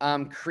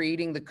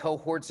creating the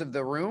cohorts of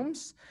the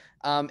rooms.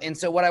 And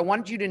so what I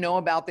wanted you to know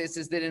about this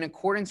is that in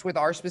accordance with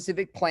our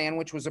specific plan,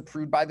 which was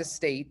approved by the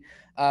state,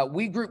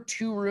 we grouped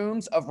 2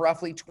 rooms of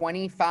roughly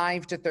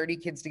 25 to 30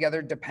 kids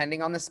together,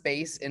 depending on the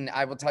space. And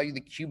I will tell you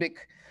the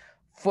cubic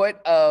foot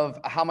of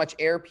how much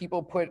air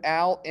people put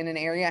out in an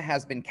area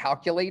has been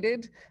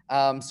calculated.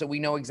 So we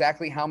know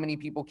exactly how many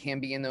people can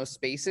be in those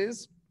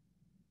spaces.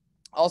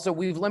 Also,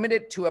 we've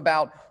limited to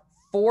about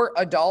 4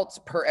 adults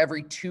per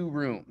every 2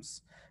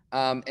 rooms.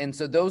 And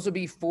so those will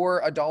be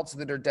 4 adults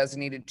that are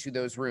designated to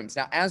those rooms.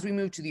 Now, as we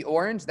move to the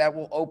orange, that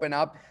will open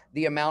up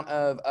the amount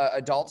of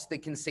adults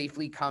that can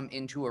safely come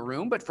into a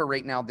room. But for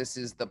right now, this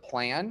is the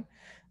plan.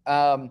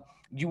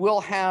 You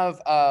will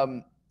have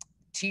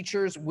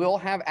teachers will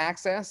have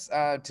access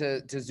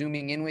to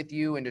Zooming in with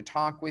you and to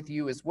talk with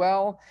you as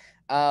well.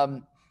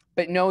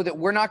 But know that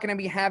we're not going to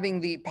be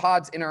having the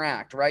pods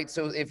interact, right?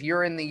 So if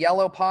you're in the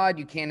yellow pod,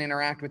 you can't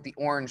interact with the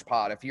orange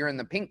pod. If you're in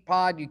the pink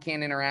pod, you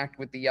can't interact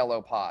with the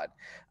yellow pod.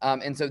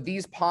 And so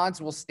these pods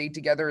will stay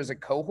together as a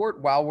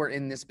cohort while we're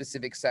in this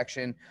specific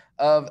section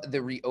of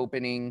the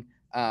reopening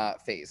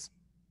phase.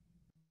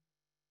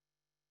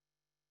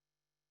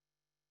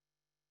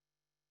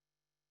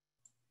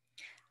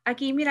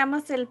 Aquí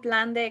miramos el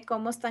plan de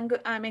cómo están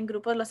en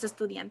grupos los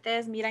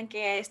estudiantes. Miran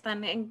que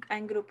están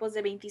en grupos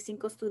de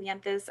 25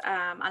 estudiantes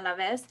a la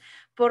vez.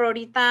 Por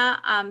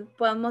ahorita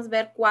podemos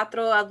ver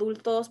 4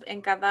 adultos en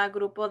cada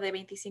grupo de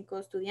 25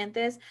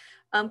 estudiantes.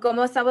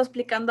 Como estaba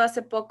explicando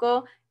hace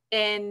poco,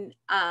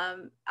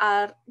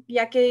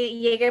 ya que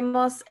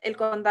lleguemos el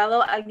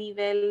condado al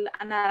nivel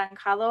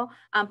anaranjado,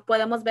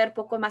 podemos ver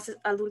poco más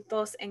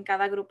adultos en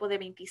cada grupo de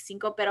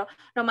 25, pero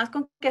nomás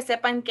con que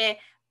sepan que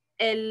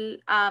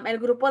el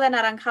grupo de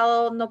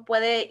anaranjado no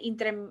puede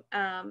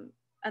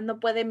no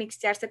puede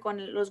mixtearse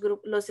con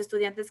los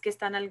estudiantes que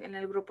están en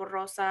el grupo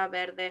rosa,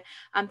 verde.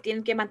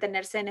 Tienen que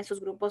mantenerse en esos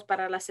grupos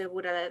para la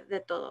seguridad de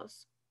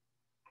todos.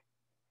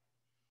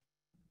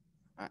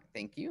 All right,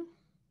 thank you.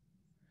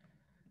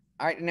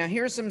 All right, now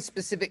here's some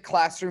specific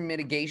classroom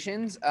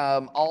mitigations.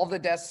 All the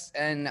desks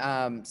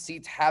and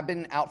seats have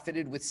been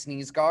outfitted with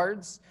sneeze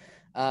guards.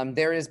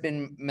 There has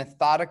been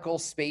methodical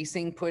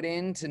spacing put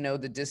in to know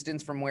the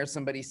distance from where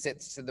somebody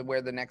sits to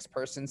where the next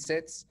person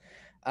sits.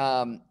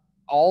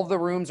 All the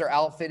rooms are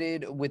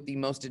outfitted with the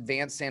most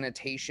advanced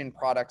sanitation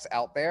products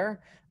out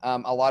there.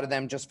 A lot of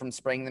them, just from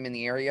spraying them in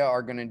the area,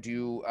 are going to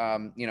do,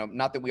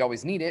 not that we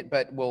always need it,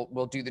 but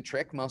will do the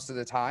trick most of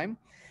the time.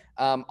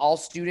 All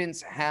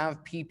students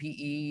have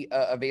PPE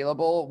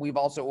available. We've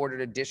also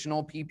ordered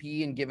additional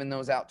PPE and given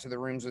those out to the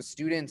rooms with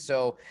students.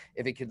 So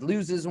if a kid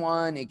loses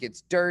one, it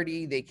gets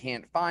dirty, they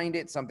can't find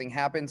it, something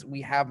happens,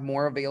 we have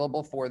more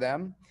available for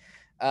them.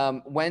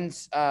 When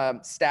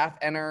staff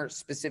enter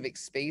specific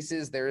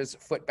spaces, there is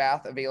foot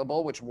bath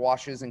available, which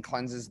washes and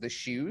cleanses the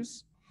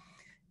shoes.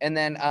 And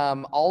then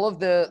all of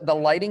the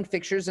lighting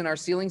fixtures in our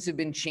ceilings have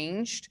been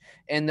changed,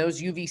 and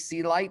those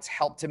UVC lights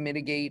help to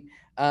mitigate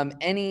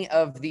any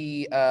of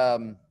the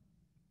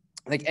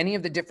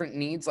different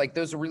needs. Like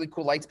those are really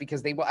cool lights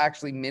because they will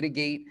actually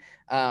mitigate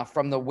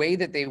from the way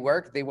that they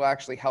work. They will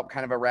actually help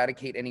kind of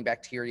eradicate any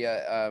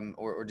bacteria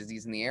or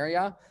disease in the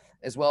area,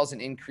 as well as an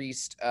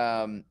increased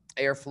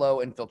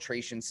airflow and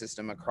filtration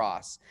system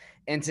across.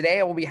 And today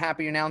I will be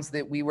happy to announce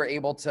that we were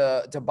able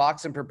to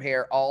box and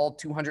prepare all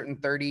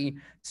 230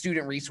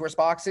 student resource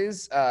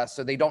boxes,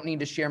 so they don't need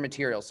to share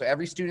materials. So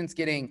every student's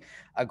getting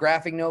a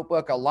graphic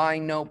notebook, a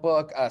line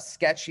notebook, a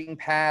sketching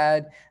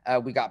pad.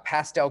 We got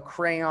pastel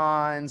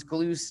crayons,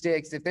 glue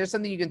sticks. If there's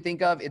something you can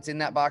think of, it's in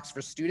that box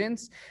for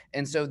students.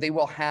 And so they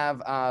will have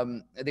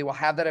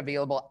that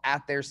available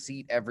at their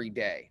seat every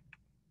day.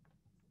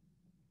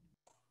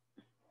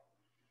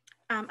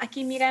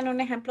 Aquí miran un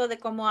ejemplo de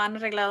cómo han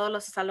arreglado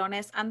los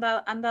salones. Han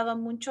dado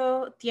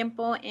mucho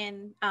tiempo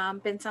en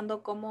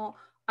pensando cómo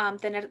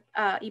tener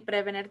y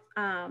prevenir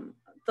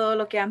todo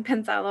lo que han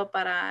pensado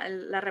para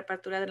la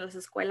reapertura de las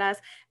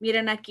escuelas.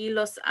 Miren aquí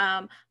los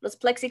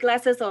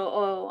plexiglases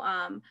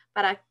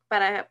para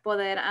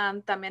poder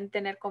también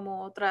tener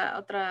como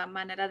otra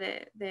manera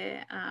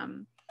de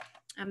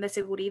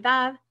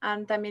seguridad.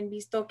 Han también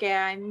visto que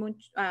hay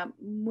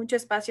mucho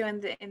espacio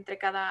entre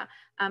cada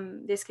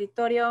de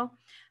escritorio.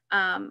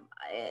 Han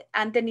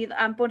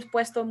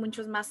puesto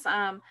muchos más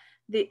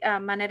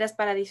maneras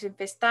para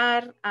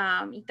desinfectar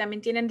y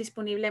también tienen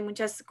disponible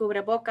muchas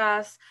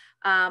cubrebocas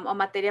o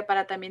materia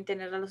para también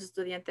tener a los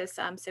estudiantes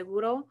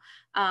seguro.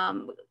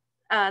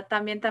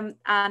 También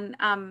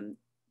han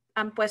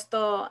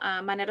puesto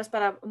maneras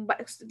para,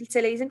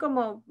 se le dicen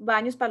como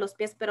baños para los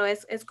pies, pero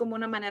es como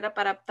una manera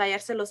para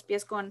tallarse los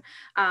pies con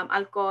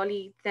alcohol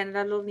y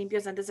tenerlos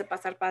limpios antes de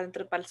pasar para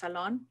adentro para el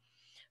salón.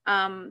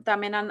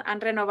 También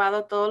han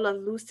renovado todas las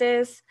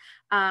luces.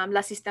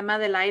 El sistema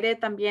del aire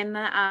también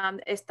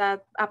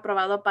está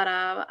aprobado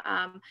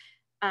para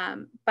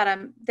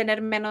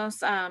tener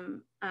menos,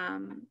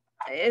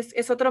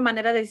 es otra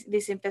manera de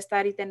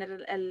desinfectar y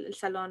tener el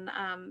salón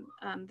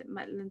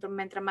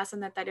mientras más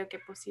sanitario que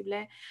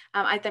posible.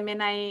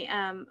 También hay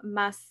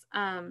más...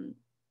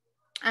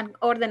 han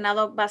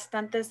ordenado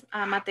bastantes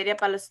materia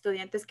para los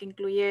estudiantes que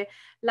incluye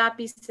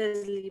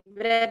lápices,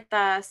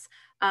 libretas,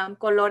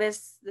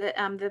 colores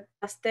de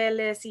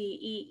pasteles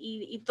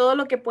y todo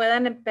lo que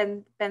puedan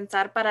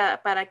pensar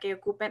para que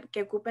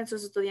ocupen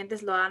sus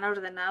estudiantes lo han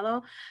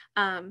ordenado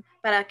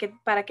para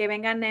que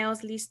vengan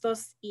neos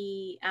listos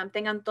y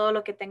tengan todo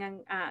lo que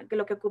tengan,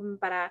 lo que ocupen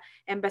para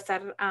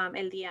empezar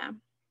el día.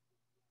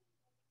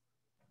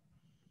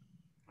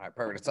 All right,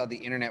 perfect. I saw the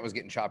internet was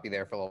getting choppy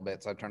there for a little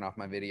bit, so I turned off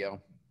my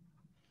video.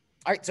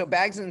 All right, so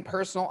bags and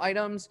personal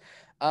items.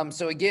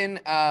 So again,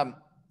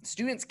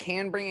 students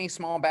can bring a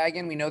small bag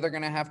in. We know they're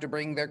going to have to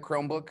bring their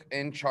Chromebook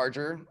and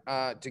charger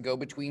to go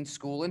between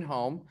school and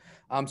home.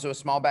 So a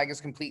small bag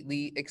is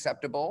completely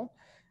acceptable.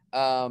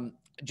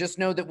 Just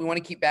know that we want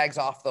to keep bags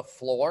off the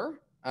floor,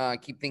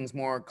 keep things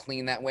more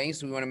clean that way.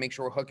 So we want to make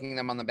sure we're hooking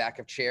them on the back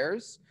of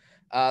chairs.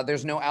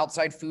 There's no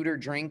outside food or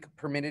drink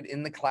permitted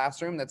in the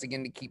classroom. That's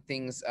again to keep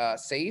things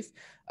safe.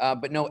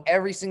 But no,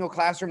 every single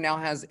classroom now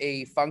has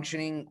a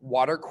functioning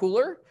water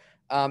cooler.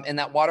 And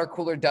that water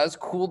cooler does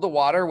cool the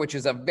water, which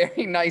is a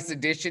very nice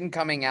addition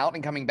coming out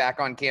and coming back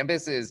on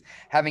campus, is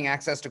having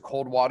access to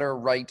cold water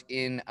right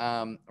in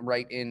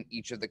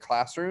each of the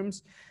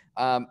classrooms.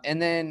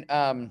 And then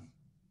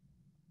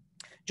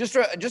just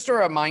a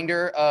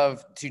reminder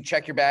to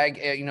check your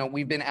bag. You know,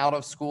 we've been out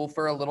of school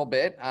for a little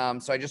bit.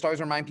 So I just always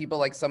remind people,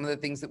 like, some of the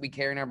things that we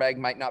carry in our bag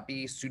might not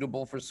be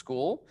suitable for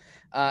school.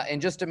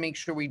 And just to make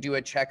sure we do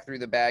a check through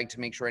the bag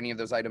to make sure any of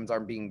those items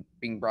aren't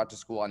being brought to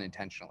school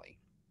unintentionally.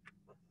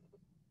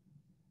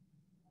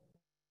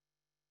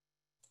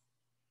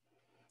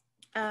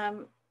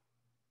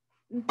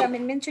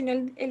 También mencionó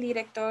el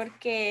director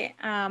que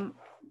van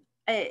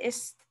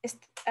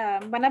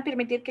a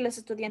permitir que los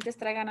estudiantes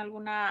traigan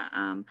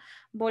alguna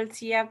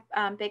bolsilla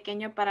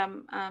pequeña para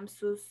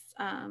sus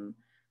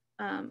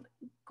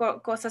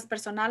cosas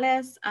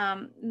personales.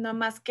 No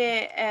más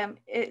que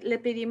le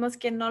pedimos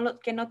que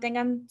no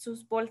tengan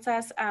sus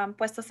bolsas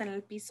puestas en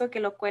el piso,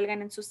 que lo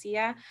cuelguen en su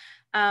silla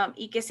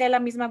y que sea la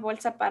misma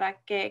bolsa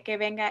para que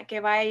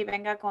vaya y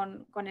venga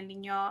con el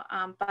niño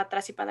para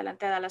atrás y para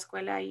adelante de la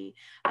escuela y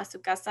a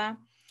su casa.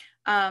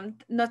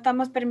 No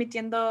estamos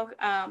permitiendo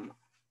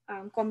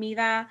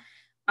comida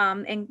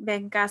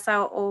en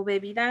casa o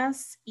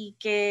bebidas, y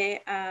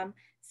que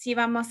si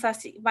van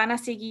a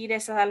seguir,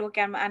 eso es algo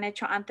que han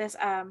hecho antes,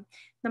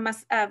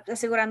 nomás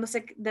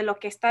asegurándose de lo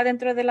que está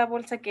dentro de la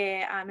bolsa,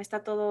 que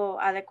está todo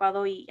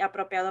adecuado y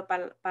apropiado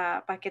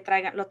para que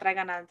lo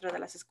traigan adentro de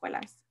las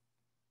escuelas.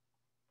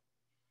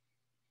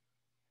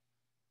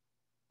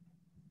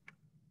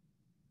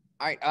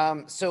 All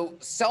right. So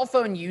cell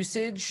phone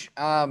usage,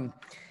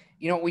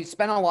 you know, we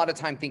spent a lot of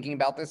time thinking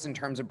about this in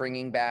terms of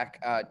bringing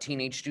back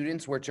teenage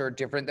students, which are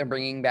different than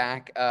bringing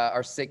back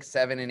our 6,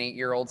 7, and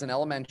 8-year-olds in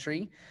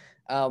elementary.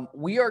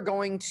 We are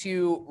going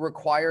to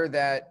require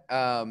that.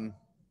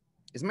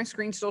 Is my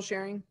screen still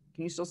sharing?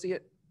 Can you still see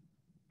it?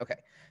 Okay.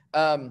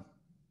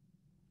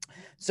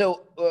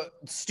 So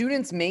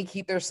students may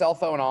keep their cell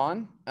phone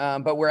on,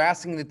 but we're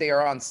asking that they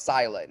are on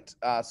silent.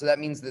 So that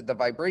means that the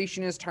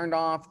vibration is turned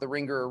off, the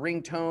ringer or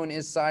ringtone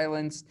is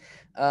silenced.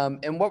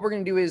 And what we're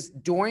going to do is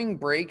during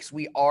breaks,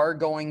 we are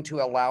going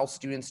to allow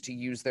students to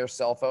use their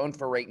cell phone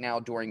for right now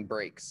during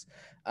breaks.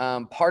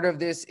 Part of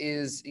this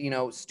is, you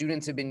know,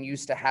 students have been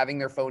used to having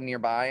their phone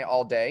nearby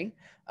all day.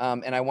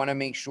 And I want to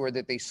make sure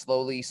that they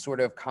slowly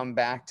sort of come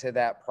back to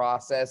that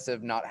process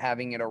of not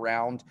having it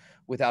around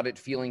without it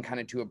feeling kind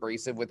of too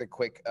abrasive with a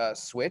quick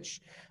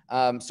switch.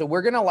 So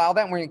we're going to allow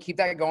that. And we're going to keep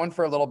that going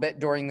for a little bit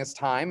during this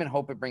time and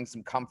hope it brings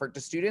some comfort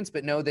to students.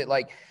 But know that,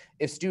 like,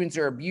 if students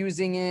are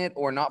abusing it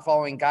or not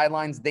following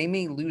guidelines, they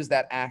may lose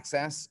that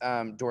access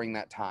during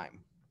that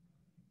time.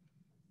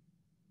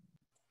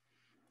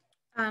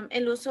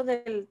 El uso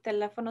del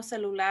teléfono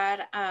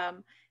celular,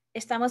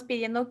 estamos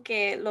pidiendo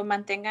que lo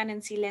mantengan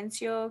en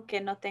silencio,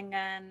 que no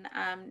tengan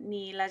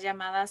ni las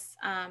llamadas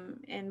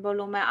en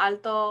volumen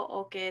alto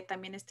o que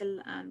también esté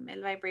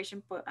el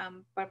vibration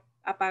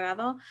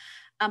apagado.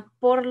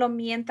 Por lo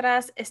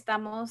mientras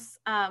estamos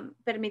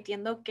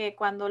permitiendo que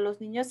cuando los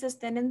niños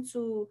estén en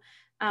su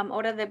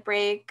hora de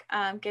break,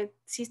 que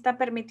sí está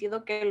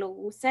permitido que lo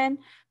usen,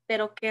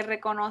 pero que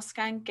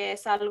reconozcan que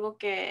es algo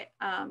que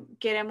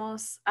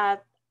queremos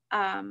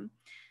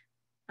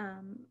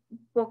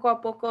poco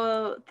a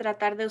poco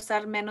tratar de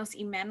usar menos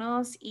y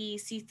menos, y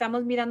si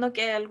estamos mirando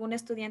que algún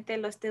estudiante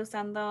lo esté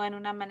usando en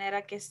una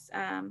manera que es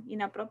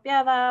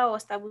inapropiada o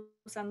está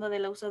usando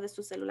del uso de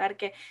su celular,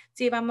 que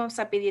sí vamos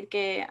a pedir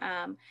que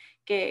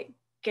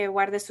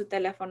guarde su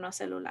teléfono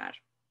celular.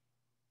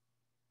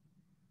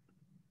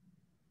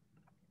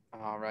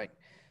 All right.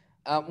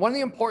 One of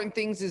the important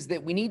things is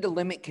that we need to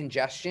limit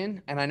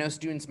congestion. And I know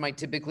students might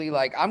typically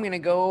like, I'm going to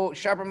go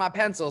sharpen my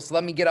pencil, so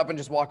let me get up and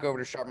just walk over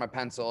to sharpen my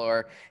pencil.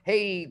 Or,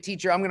 hey,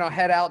 teacher, I'm going to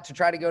head out to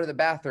try to go to the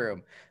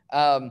bathroom.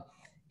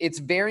 It's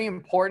very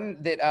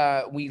important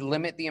that we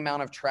limit the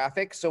amount of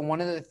traffic. So one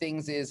of the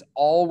things is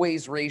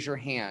always raise your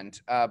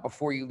hand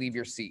before you leave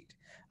your seat.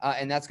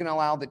 And that's going to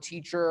allow the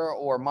teacher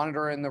or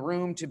monitor in the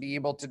room to be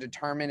able to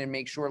determine and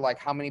make sure, like,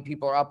 how many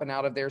people are up and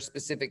out of their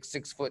specific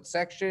 6-foot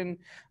section,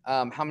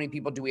 how many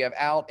people do we have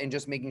out, and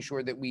just making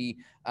sure that we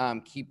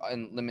keep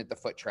and limit the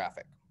foot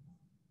traffic.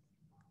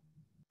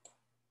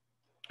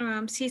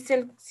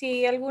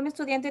 Si algún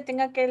estudiante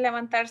tenga que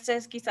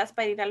levantarse quizás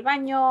para ir al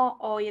baño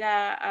o ir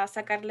a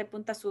sacarle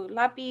punta a su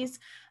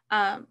lápiz,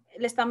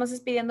 le estamos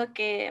pidiendo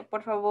que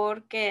por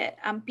favor que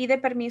pide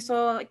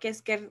permiso,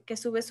 que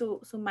sube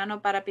su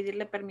mano para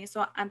pedirle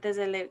permiso antes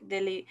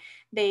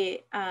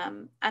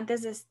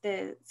antes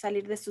de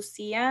salir de su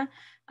silla.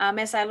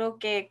 Es algo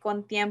que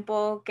con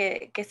tiempo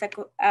que se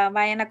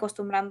vayan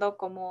acostumbrando,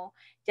 como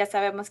ya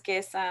sabemos que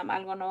es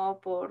algo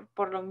nuevo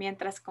por lo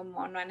mientras,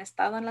 como no han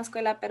estado en la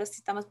escuela, pero sí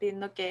estamos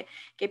pidiendo que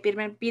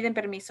piden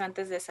permiso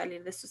antes de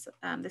salir de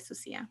su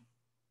silla.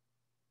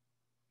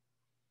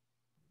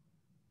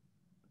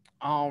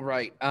 All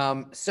right.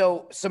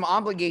 So some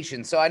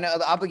obligations. So I know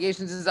the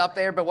obligations is up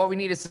there, but what we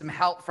need is some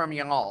help from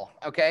you all.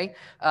 Okay.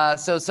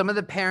 So some of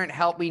the parent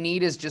help we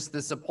need is just the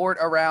support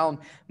around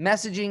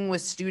messaging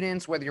with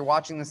students, whether you're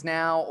watching this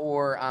now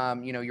or,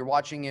 you know, you're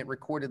watching it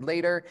recorded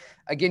later.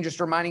 Again, just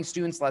reminding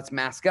students, let's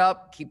mask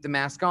up, keep the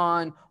mask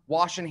on,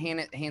 wash and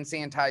hand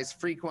sanitize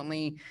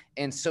frequently,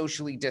 and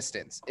socially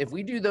distance. If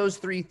we do those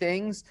 3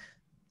 things,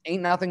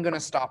 ain't nothing going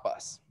to stop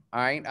us. All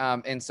right.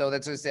 And so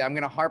that's what I say. I'm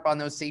going to harp on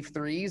those safe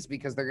 3s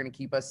because they're going to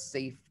keep us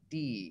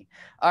safety.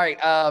 All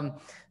right.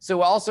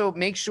 So also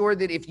make sure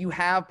that if you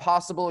have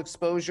possible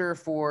exposure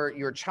for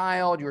your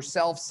child,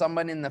 yourself,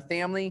 someone in the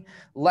family,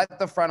 let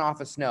the front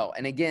office know.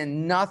 And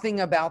again,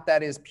 nothing about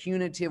that is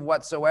punitive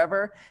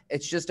whatsoever.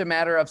 It's just a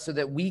matter of so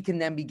that we can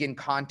then begin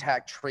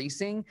contact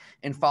tracing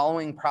and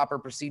following proper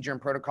procedure and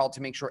protocol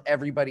to make sure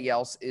everybody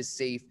else is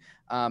safe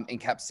and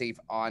kept safe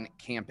on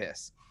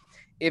campus.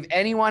 If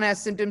anyone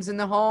has symptoms in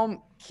the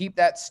home, keep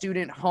that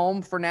student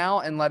home for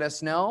now and let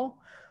us know.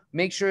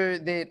 Make sure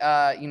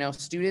that, you know,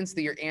 students,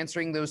 that you're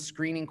answering those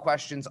screening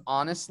questions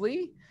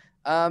honestly.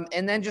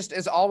 And then just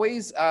as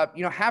always,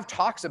 you know, have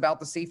talks about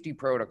the safety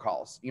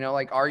protocols. You know,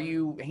 like, are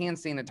you hand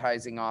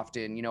sanitizing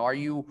often? You know, are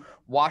you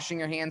washing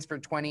your hands for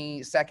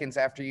 20 seconds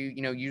after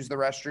you know, use the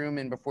restroom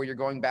and before you're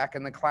going back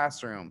in the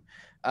classroom?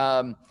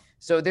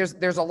 So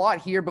there's a lot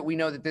here, but we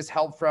know that this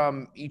help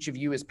from each of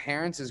you as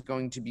parents is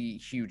going to be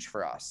huge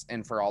for us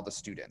and for all the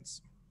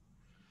students.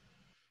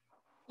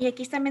 Y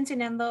aquí está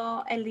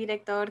mencionando el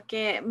director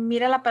que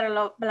mira la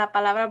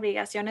palabra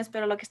obligaciones,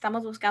 pero lo que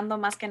estamos buscando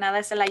más que nada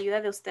es la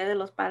ayuda de ustedes,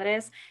 los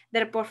padres,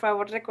 de por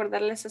favor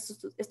recordarles a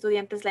sus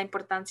estudiantes la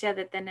importancia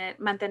de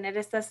mantener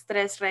estas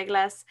 3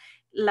 reglas: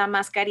 la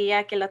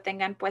mascarilla, que lo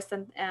tengan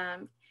puesta,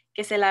 que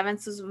que se laven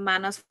sus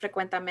manos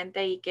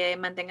frecuentemente y que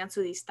mantengan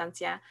su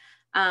distancia.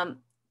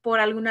 Por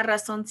alguna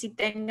razón, si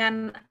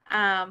tengan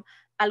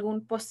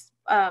algún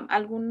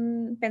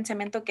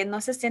pensamiento que no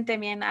se siente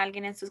bien a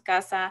alguien en su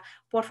casa,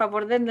 por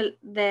favor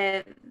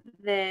de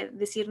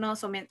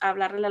decirnos o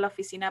hablarle a la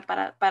oficina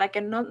para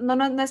que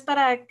no es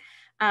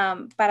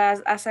para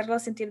hacerlo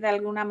sentir de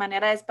alguna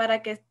manera, es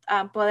para que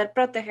poder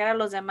proteger a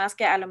los demás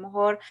que a lo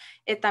mejor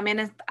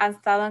también han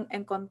estado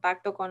en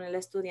contacto con el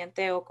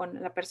estudiante o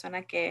con la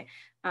persona que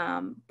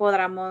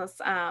podamos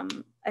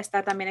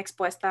estar también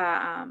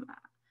expuesta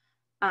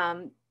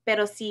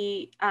pero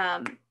si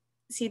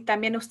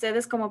también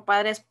ustedes como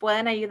padres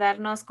pueden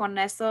ayudarnos con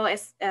eso,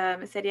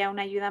 sería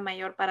una ayuda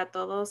mayor para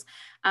todos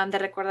de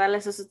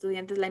recordarles a sus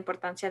estudiantes la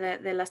importancia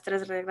de las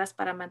 3 reglas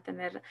para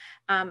mantener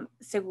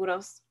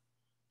seguros.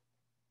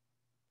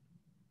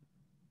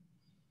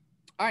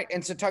 All right,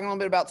 and so talking a little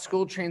bit about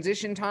school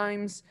transition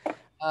times.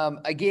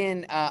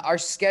 Again, our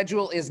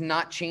schedule is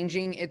not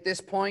changing at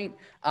this point.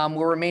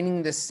 We're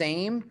remaining the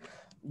same.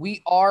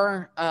 We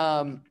are,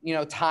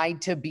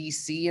 tied to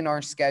BC in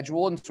our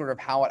schedule and sort of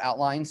how it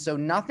outlines. So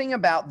nothing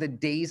about the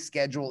day's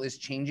schedule is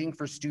changing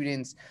for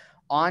students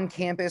on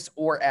campus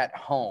or at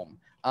home.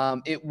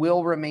 It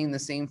will remain the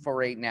same for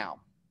right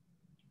now.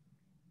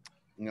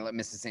 I'm gonna let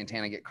Mrs.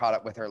 Santana get caught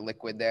up with her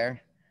liquid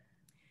there.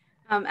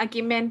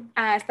 Aquí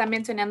está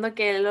mencionando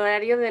que el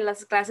horario de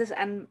las clases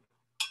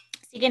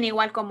siguen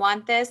igual como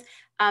antes.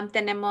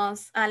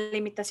 Tenemos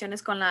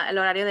limitaciones con el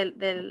horario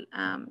del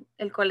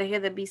el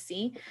colegio de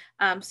BC.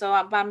 So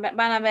van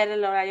a ver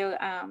el horario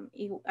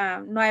y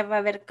no va a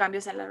haber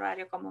cambios en el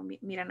horario como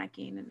miran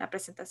aquí en la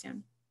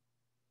presentación.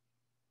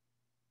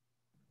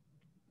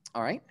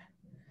 All right.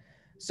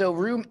 So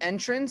room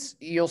entrance,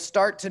 you'll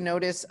start to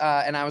notice,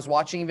 and I was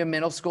watching even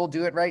middle school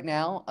do it right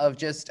now, of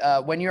just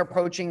when you're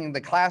approaching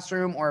the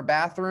classroom or a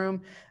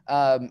bathroom,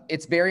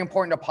 it's very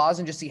important to pause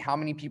and just see how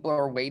many people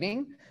are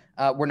waiting.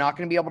 We're not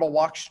going to be able to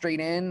walk straight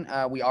in.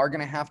 We are going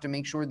to have to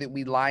make sure that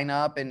we line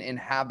up and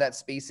have that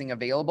spacing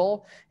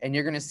available. And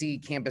you're going to see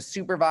campus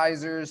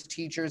supervisors,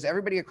 teachers,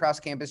 everybody across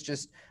campus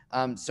just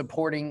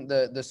supporting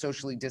the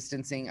socially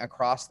distancing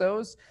across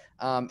those.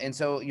 And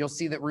so you'll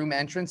see that room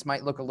entrance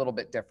might look a little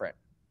bit different.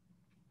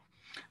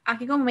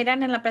 Aquí como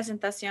miran en la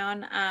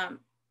presentación,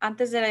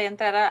 antes de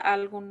entrar a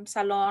algún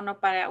salón o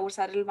para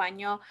usar el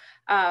baño,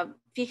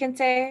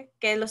 fíjense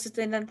que los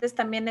estudiantes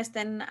también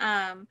estén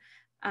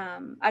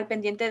al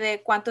pendiente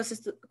de cuántos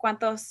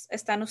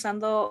están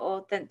usando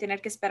o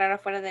tener que esperar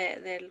afuera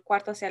del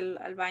cuarto hacia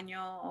el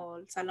baño o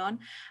el salón,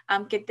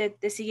 que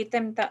te seguir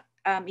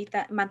y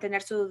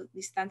mantener su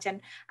distancia.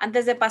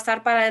 Antes de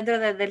pasar para dentro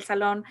del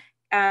salón,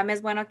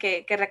 es bueno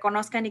que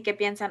reconozcan y que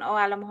piensan,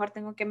 a lo mejor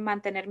tengo que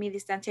mantener mi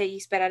distancia y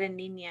esperar en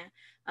línea.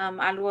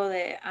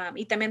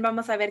 Y también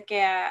vamos a ver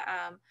que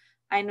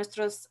hay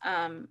nuestros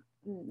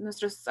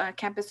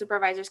campus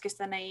supervisors que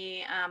están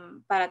ahí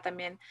para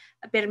también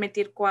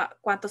permitir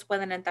cuántos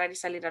pueden entrar y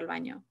salir al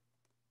baño.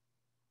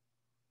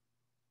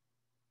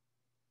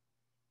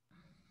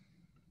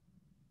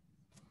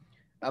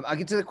 I'll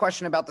get to the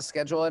question about the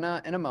schedule in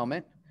a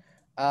moment.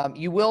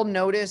 You will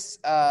notice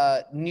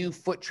new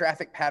foot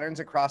traffic patterns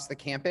across the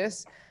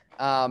campus.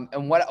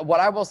 And what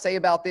I will say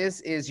about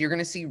this is you're going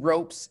to see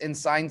ropes and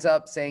signs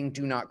up saying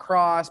do not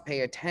cross,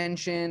 pay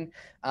attention.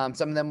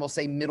 Some of them will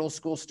say middle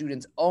school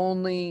students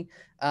only.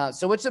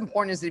 So what's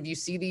important is that if you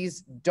see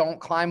these, don't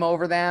climb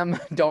over them,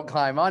 don't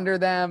climb under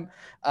them.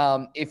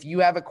 If you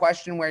have a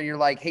question where you're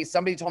like, hey,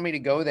 somebody told me to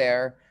go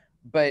there,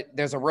 but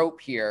there's a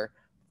rope here,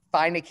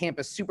 find a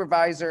campus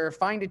supervisor,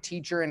 find a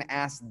teacher and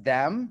ask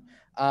them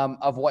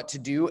of what to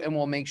do, and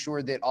we'll make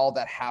sure that all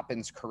that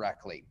happens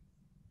correctly.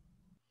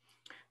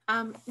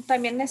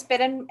 También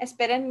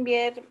esperan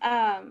ver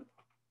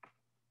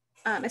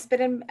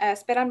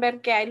esperan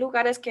ver que hay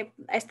lugares que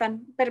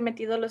están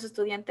permitidos los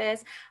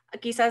estudiantes.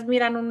 Quizás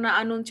miran un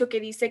anuncio que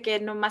dice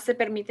que nomás se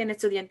permiten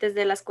estudiantes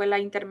de la escuela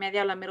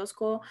intermedia o la middle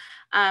school.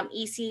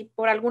 Y si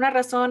por alguna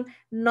razón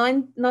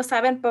no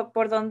saben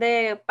por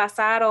dónde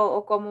pasar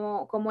o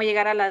cómo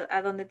llegar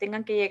a donde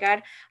tengan que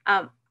llegar,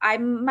 hay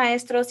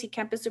maestros y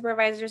campus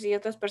supervisors y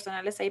otros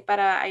personales ahí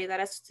para ayudar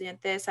a sus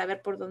estudiantes a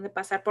saber por dónde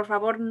pasar. Por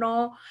favor,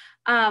 no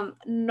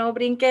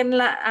brinquen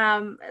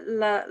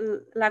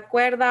la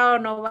cuerda o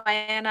no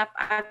vayan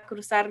a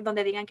cruzar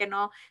donde digan que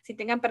no. Si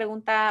tengan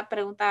pregunta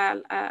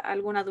a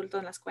algún adulto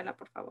en la escuela,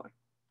 por favor.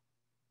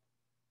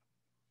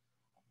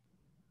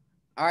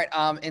 All right,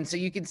 and so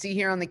you can see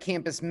here on the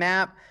campus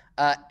map,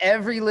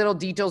 every little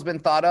detail's been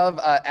thought of.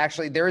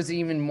 Actually, there is an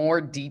even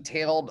more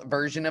detailed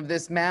version of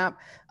this map.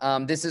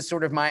 This is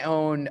sort of my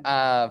own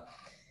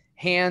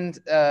hand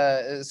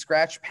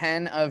scratch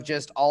pen of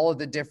just all of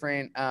the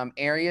different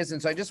areas.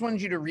 And so I just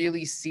wanted you to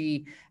really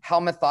see how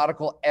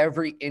methodical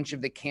every inch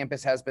of the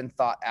campus has been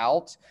thought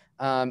out.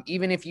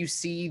 Even if you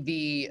see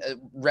the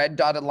red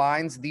dotted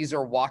lines, these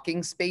are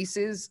walking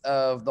spaces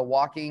of the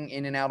walking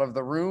in and out of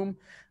the room.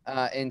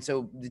 And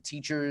so the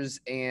teachers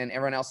and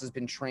everyone else has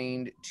been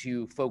trained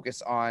to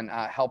focus on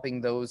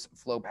helping those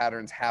flow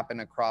patterns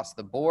happen across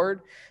the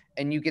board.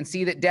 And you can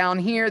see that down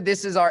here,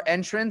 this is our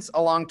entrance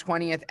along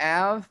 20th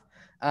Ave.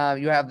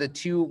 You have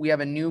we have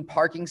a new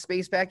parking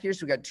space back here.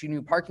 So we got 2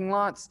 new parking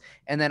lots.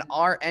 And then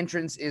our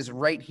entrance is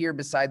right here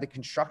beside the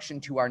construction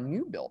to our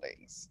new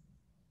buildings.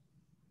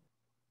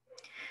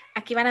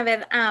 Aquí van a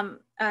ver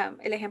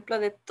el ejemplo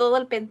de todo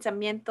el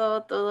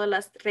pensamiento, todos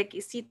los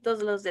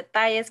requisitos, los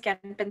detalles que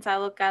han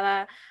pensado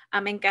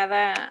en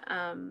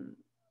cada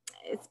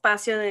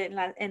espacio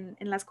en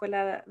la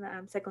escuela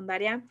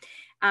secundaria.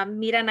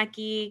 Miran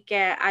aquí que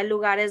hay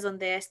lugares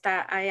donde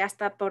hay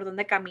hasta por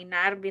donde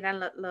caminar. Miran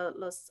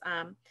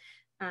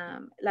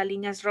las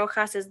líneas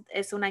rojas,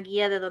 es una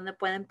guía de donde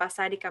pueden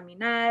pasar y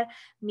caminar.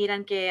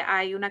 Miran que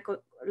hay un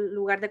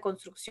lugar de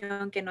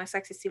construcción que no es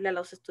accesible a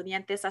los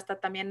estudiantes. Hasta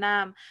también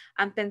han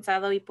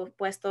pensado y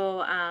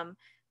puesto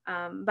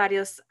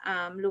varios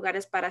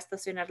lugares para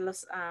estacionar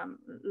los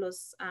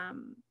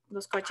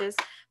coches,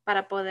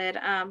 para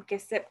poder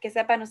que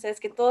sepan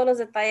ustedes que todos los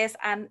detalles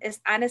han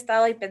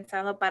estado y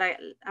pensado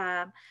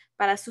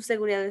para su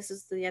seguridad de sus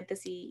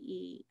estudiantes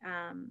y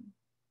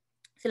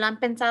si lo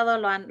han pensado,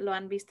 lo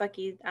han visto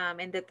aquí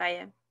en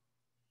detalle.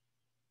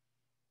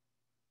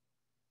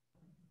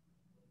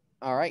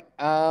 All right.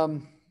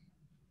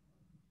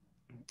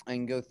 I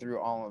can go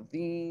through all of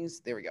these.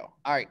 There we go.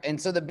 All right. And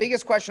so the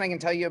biggest question I can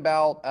tell you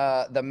about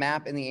the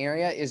map in the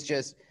area is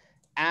just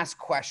ask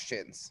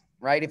questions,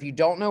 right? If you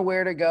don't know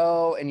where to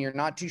go and you're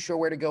not too sure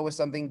where to go with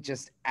something,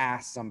 just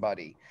ask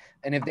somebody.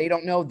 And if they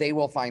don't know, they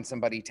will find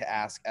somebody to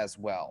ask as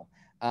well.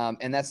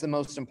 And that's the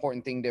most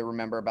important thing to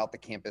remember about the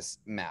campus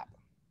map.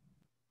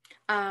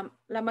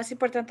 La más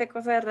importante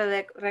cosa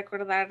de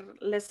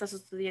recordarles a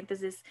sus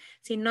estudiantes es,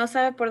 si no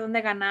sabe por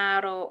dónde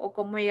ganar o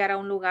cómo llegar a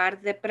un lugar,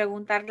 de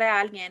preguntarle a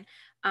alguien.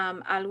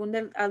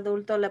 Algún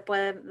adulto le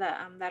puede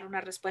dar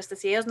una respuesta.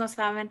 Si ellos no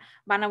saben,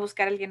 van a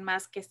buscar a alguien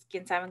más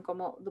quien saben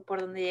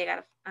por dónde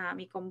llegar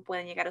y cómo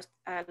pueden llegar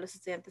a los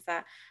estudiantes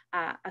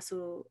a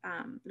su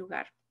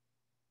lugar.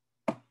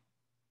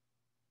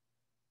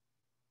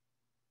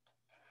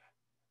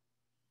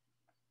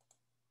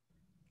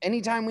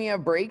 Anytime we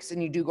have breaks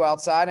and you do go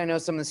outside, I know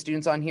some of the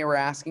students on here were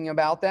asking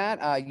about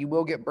that. You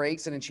will get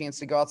breaks and a chance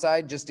to go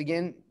outside. Just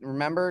again,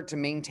 remember to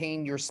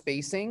maintain your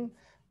spacing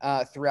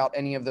throughout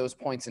any of those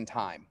points in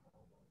time.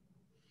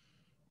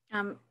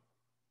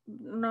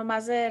 No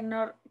más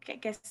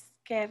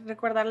que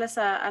recordarles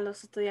a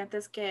los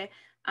estudiantes que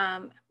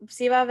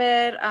sí va a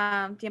haber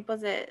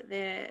tiempos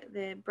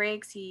de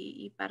breaks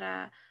y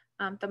para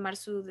tomar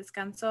su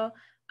descanso.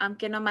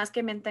 Que no más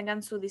que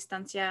mantengan su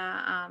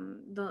distancia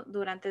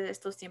durante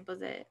estos tiempos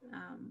de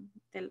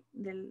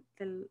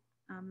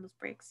los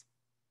breaks.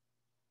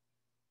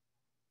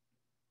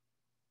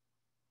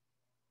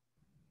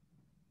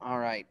 All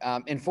right.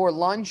 And for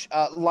lunch,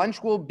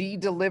 lunch will be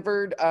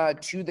delivered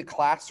to the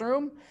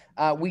classroom.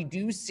 We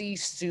do see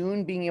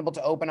soon being able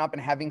to open up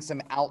and having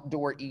some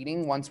outdoor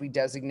eating once we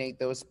designate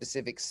those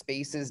specific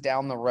spaces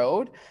down the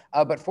road.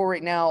 But for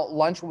right now,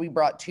 lunch will be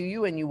brought to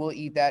you and you will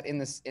eat that in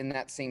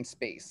that same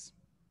space.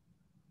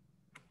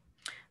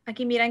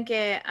 Aquí miran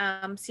que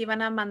sí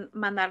van a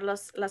mandar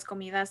las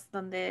comidas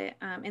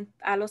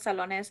a los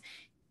salones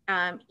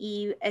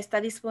y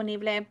está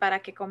disponible para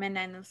que comen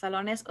en los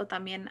salones o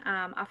también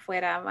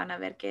afuera. Van a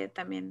ver que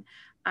también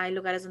hay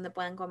lugares donde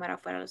pueden comer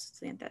afuera los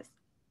estudiantes.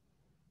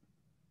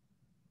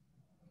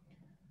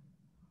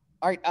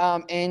 All right,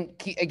 and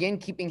again,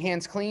 keeping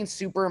hands clean,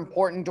 super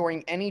important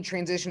during any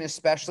transition,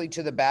 especially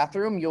to the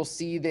bathroom. You'll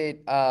see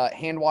that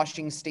hand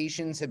washing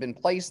stations have been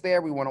placed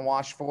there. We want to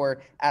wash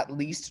for at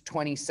least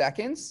 20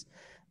 seconds.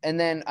 And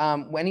then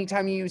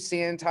anytime you use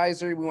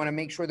sanitizer, we want to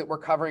make sure that we're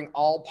covering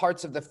all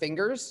parts of the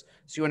fingers.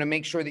 So you want to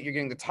make sure that you're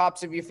getting the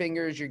tops of your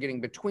fingers, you're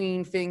getting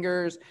between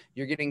fingers,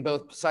 you're getting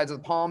both sides of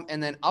the palm,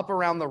 and then up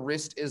around the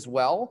wrist as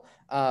well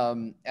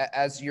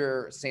as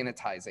you're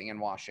sanitizing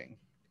and washing.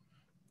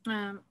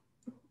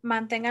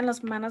 Mantengan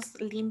las manos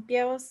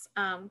limpios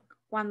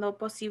cuando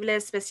posible,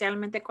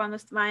 especialmente cuando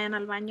vayan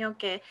al baño,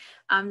 que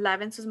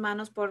laven sus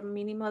manos por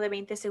mínimo de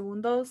 20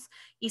 segundos.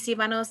 Y si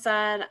van a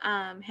usar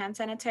hand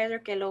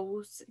sanitizer, que lo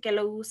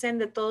usen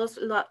de todos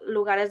los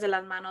lugares de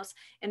las manos,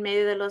 en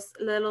medio de los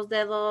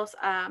dedos,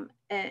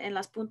 en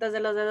las puntas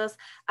de los dedos,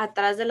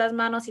 atrás de las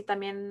manos y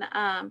también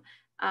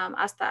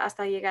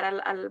hasta llegar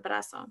al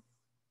brazo.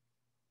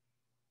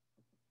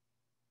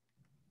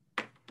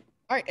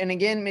 All right, and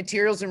again,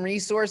 materials and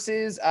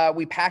resources,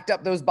 we packed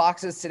up those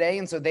boxes today,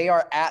 and so they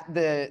are at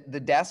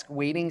the desk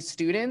waiting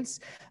students.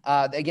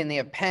 Again, they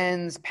have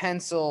pens,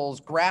 pencils,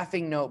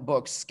 graphing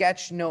notebooks,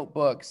 sketch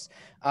notebooks,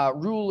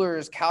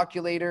 rulers,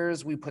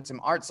 calculators. We put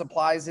some art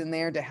supplies in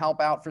there to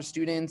help out for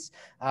students.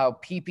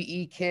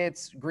 PPE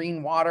kits,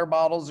 green water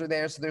bottles are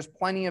there. So there's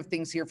plenty of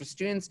things here for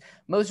students.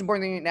 Most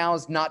important thing right now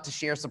is not to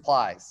share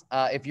supplies.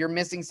 If you're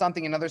missing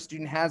something, another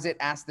student has it,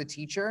 ask the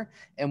teacher,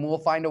 and we'll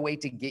find a way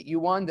to get you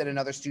one that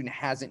another student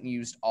hasn't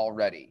used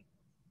already.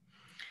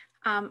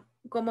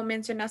 Como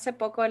mencionó hace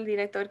poco el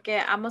director, que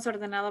hemos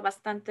ordenado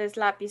bastantes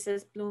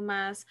lápices,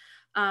 plumas,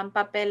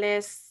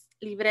 papeles,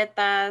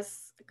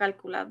 libretas,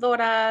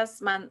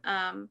 calculadoras,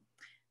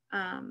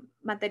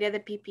 materia de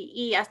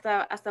PPE,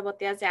 hasta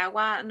botellas de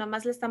agua.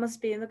 Nomás le estamos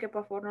pidiendo que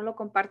por favor no lo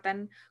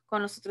compartan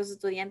con los otros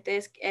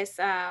estudiantes. Es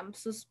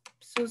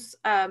sus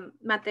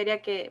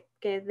materia que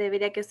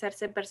debería que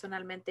hacerse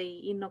personalmente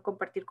y no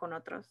compartir con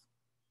otros.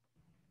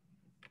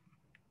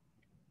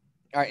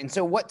 All right, and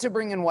so what to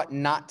bring and what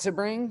not to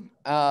bring.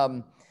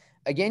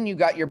 Again, you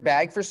got your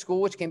bag for school,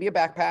 which can be a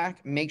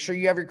backpack. Make sure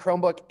you have your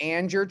Chromebook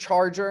and your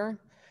charger.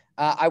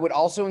 I would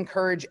also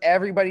encourage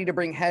everybody to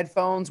bring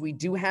headphones. We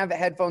do have the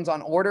headphones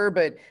on order,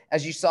 but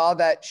as you saw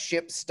that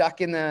ship stuck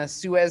in the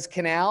Suez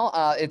Canal,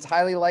 it's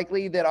highly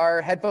likely that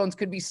our headphones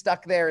could be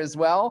stuck there as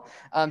well.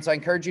 So I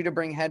encourage you to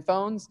bring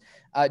headphones.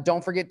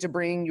 Don't forget to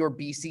bring your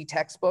BC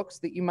textbooks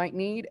that you might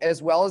need,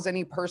 as well as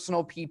any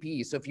personal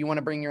PPE. So if you want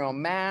to bring your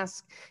own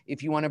mask,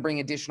 if you want to bring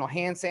additional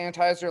hand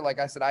sanitizer, like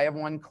I said, I have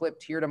one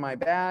clipped here to my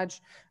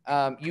badge.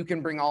 You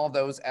can bring all of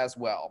those as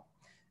well.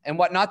 And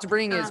what not to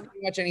bring is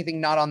pretty much anything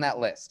not on that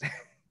list.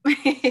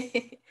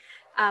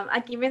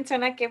 Aquí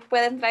menciona que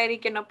pueden traer y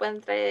que no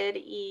pueden traer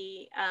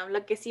y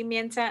lo que sí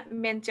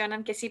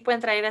mencionan que sí pueden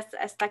traer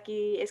está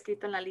aquí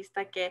escrito en la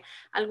lista, que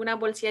alguna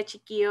bolsilla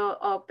chiquillo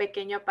o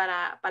pequeño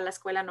para la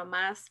escuela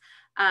nomás,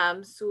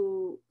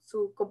 su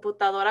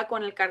computadora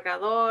con el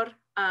cargador,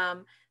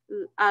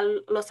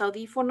 los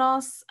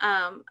audífonos.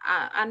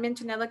 Han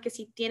mencionado que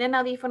si tienen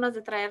audífonos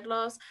de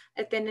traerlos,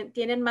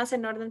 tienen más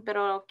en orden,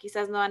 pero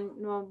quizás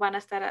no van a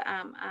estar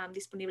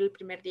disponibles el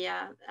primer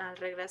día al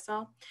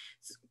regreso.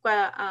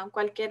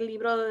 Cualquier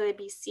libro de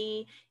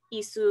BC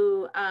y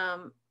su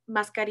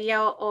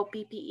mascarilla o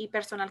PPE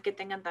personal que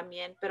tengan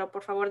también, pero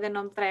por favor de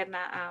no traer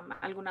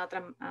alguna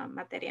otra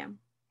materia.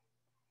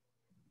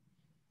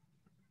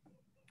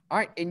 All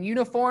right, in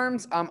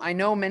uniforms, I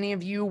know many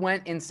of you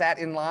went and sat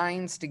in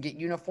lines to get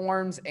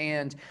uniforms,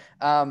 and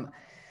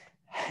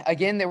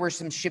again, there were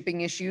some shipping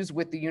issues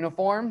with the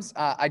uniforms.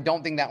 I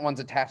don't think that one's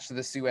attached to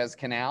the Suez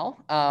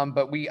Canal,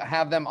 but we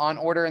have them on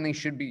order and they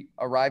should be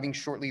arriving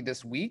shortly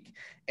this week.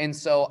 And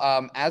so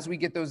as we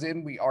get those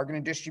in, we are going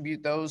to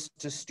distribute those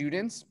to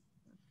students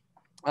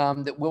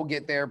that will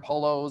get their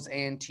polos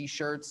and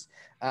t-shirts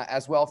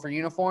as well for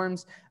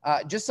uniforms.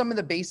 Just some of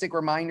the basic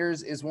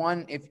reminders is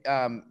one, if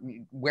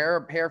wear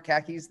a pair of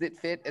khakis that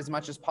fit as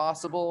much as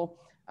possible,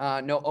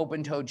 no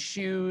open-toed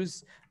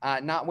shoes,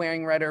 not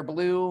wearing red or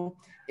blue.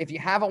 If you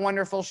have a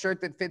wonderful shirt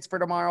that fits for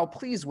tomorrow,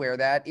 please wear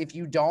that. If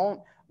you don't,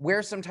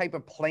 wear some type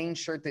of plain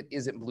shirt that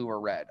isn't blue or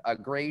red, a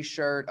gray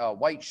shirt, a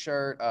white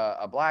shirt,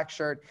 a black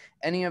shirt,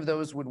 any of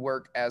those would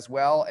work as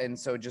well. And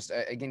so just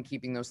again,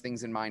 keeping those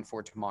things in mind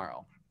for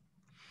tomorrow.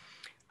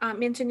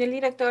 Mencionó el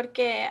director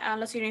que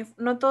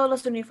no todos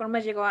los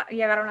uniformes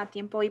llegaron a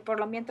tiempo y por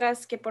lo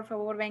mientras que por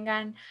favor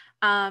vengan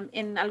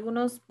en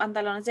algunos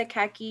pantalones de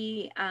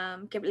khaki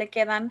que le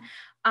quedan,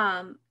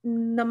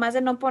 nomás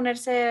de no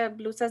ponerse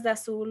blusas de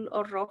azul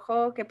o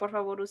rojo, que por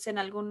favor usen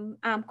algún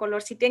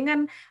color. Si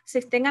tengan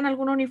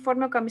algún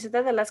uniforme o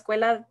camiseta de la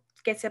escuela,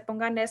 que se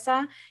pongan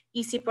esa,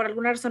 y si por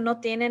alguna razón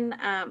no tienen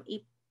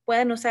y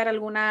pueden usar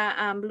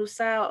alguna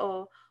blusa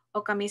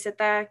o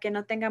camiseta que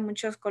no tenga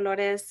muchos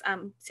colores,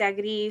 sea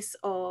gris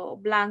o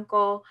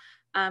blanco,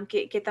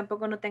 que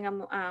tampoco no tenga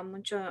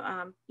mucho,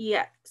 y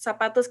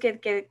zapatos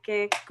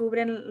que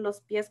cubren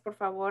los pies, por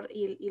favor,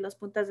 y las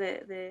puntas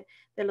de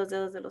los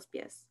dedos de los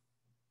pies.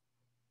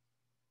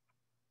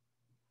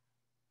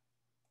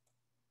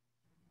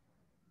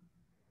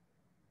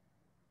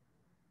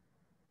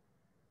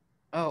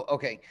 Oh,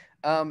 okay.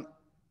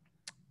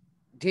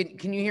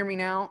 Can you hear me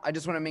now? I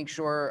just want to make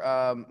sure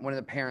one of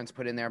the parents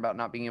put in there about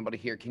not being able to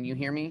hear. Can you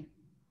hear me?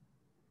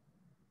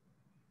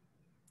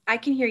 I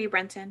can hear you,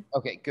 Brenton.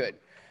 Okay, good.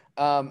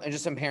 And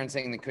just some parents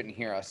saying they couldn't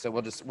hear us. So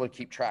we'll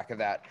keep track of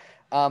that.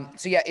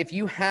 So yeah, if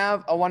you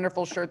have a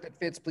wonderful shirt that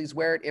fits, please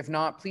wear it. If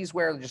not, please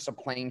wear just a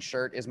plain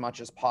shirt as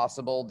much as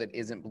possible that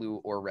isn't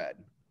blue or red.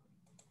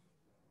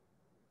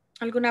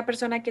 Alguna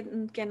persona que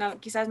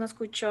quizás no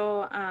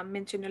escuchó,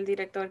 mencionó el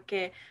director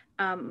que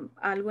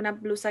alguna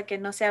blusa que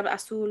no sea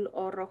azul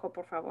o rojo,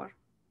 por favor.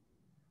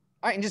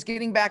 All right, and just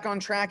getting back on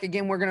track,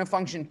 again, we're going to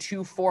function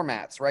 2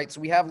 formats, right?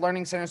 So we have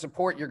Learning Center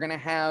support. You're going to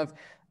have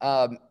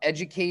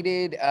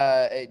educated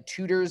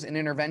tutors and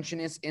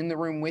interventionists in the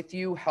room with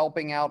you,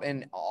 helping out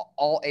in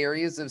all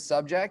areas of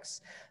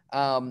subjects.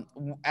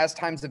 As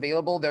time's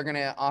available, they're going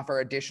to offer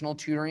additional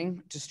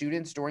tutoring to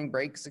students during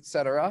breaks,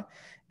 etc.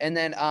 And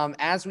then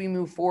as we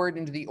move forward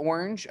into the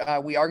orange,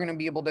 we are going to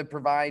be able to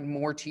provide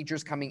more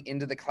teachers coming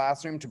into the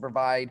classroom to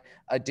provide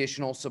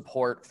additional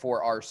support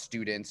for our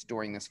students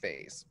during this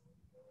phase.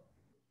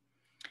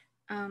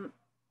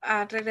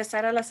 A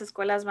regresar a las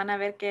escuelas van a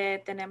ver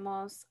que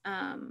tenemos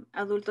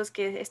adultos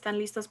que están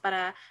listos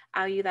para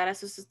ayudar a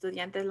sus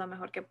estudiantes lo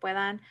mejor que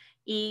puedan,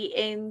 y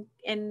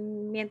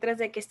mientras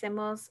de que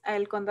estemos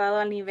el condado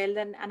al nivel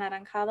de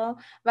anaranjado,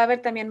 va a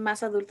haber también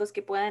más adultos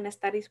que puedan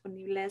estar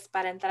disponibles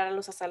para entrar a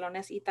los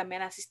salones y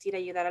también asistir a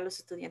ayudar a los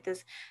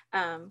estudiantes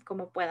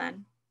como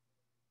puedan.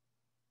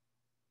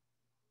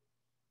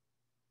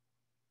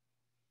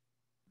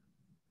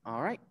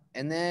 All right.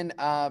 And then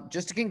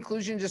just a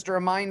conclusion, just a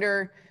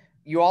reminder,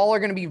 you all are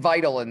going to be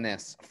vital in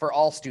this for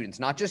all students,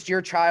 not just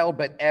your child,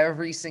 but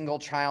every single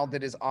child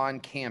that is on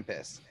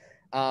campus.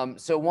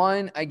 So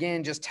one,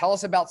 again, just tell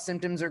us about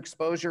symptoms or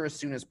exposure as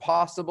soon as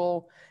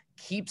possible.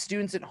 Keep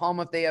students at home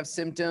if they have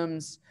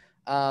symptoms.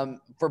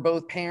 For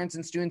both parents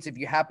and students, if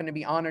you happen to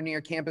be on or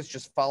near campus,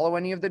 just follow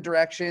any of the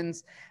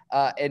directions.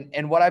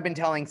 And what I've been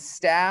telling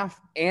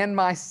staff and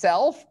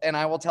myself, and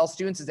I will tell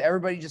students, is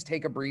everybody just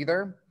take a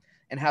breather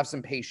and have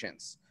some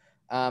patience.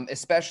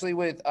 Especially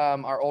with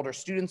our older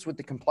students, with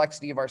the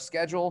complexity of our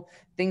schedule,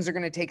 things are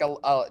going to take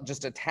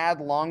just a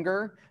tad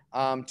longer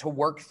to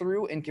work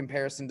through in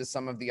comparison to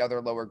some of the other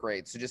lower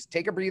grades. So just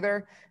take a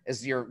breather.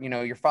 As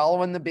you're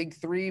following the big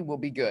three, we'll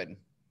be good.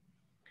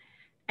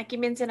 Aquí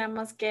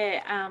mencionamos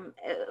que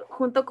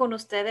junto con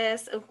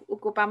ustedes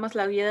ocupamos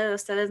la ayuda de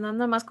ustedes, no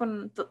nomás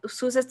con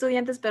sus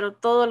estudiantes, pero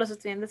todos los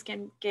estudiantes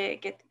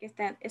que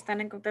están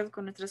en contacto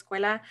con nuestra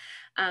escuela,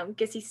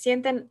 que si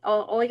sienten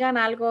o oigan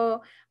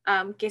algo,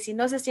 que si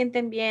no se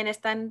sienten bien,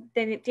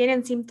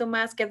 tienen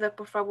síntomas, que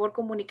por favor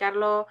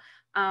comunicarlo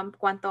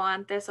cuanto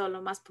antes o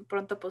lo más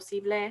pronto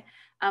posible.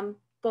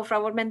 Por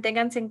favor,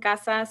 manténganse en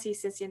casa si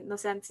no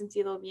se han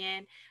sentido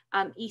bien.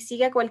 Y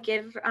siga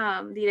cualquier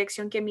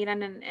dirección que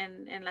miran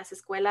en las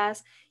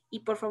escuelas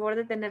y por favor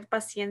de tener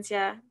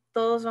paciencia.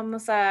 Todos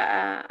vamos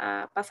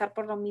a pasar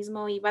por lo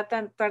mismo y va a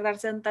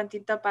tardarse un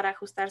tantito para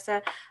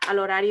ajustarse al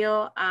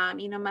horario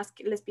y nomás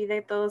les pide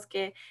a todos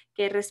que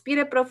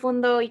respire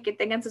profundo y que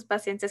tengan sus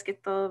paciencias, que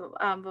todo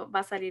va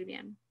a salir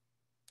bien.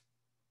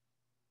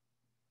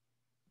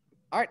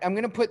 All right, I'm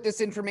going to put this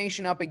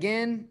information up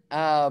again.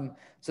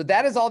 So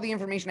that is all the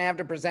information I have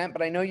to present,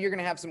 but I know you're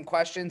going to have some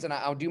questions, and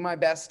I'll do my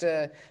best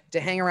to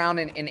hang around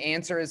and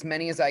answer as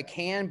many as I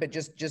can, but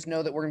just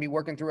know that we're going to be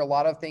working through a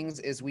lot of things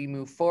as we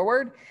move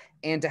forward.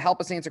 And to help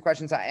us answer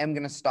questions, I am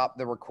going to stop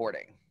the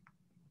recording.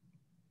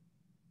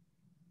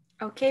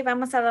 Ok,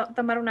 vamos a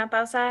tomar una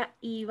pausa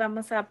y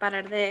vamos a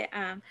parar de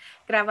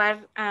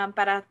grabar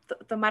para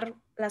tomar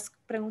las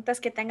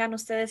preguntas que tengan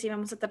ustedes y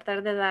vamos a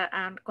tratar de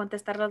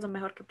contestarlas lo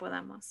mejor que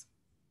podamos.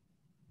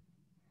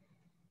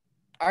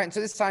 All right,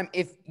 so this time,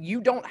 if you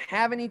don't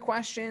have any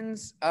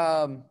questions,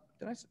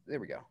 there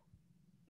we go.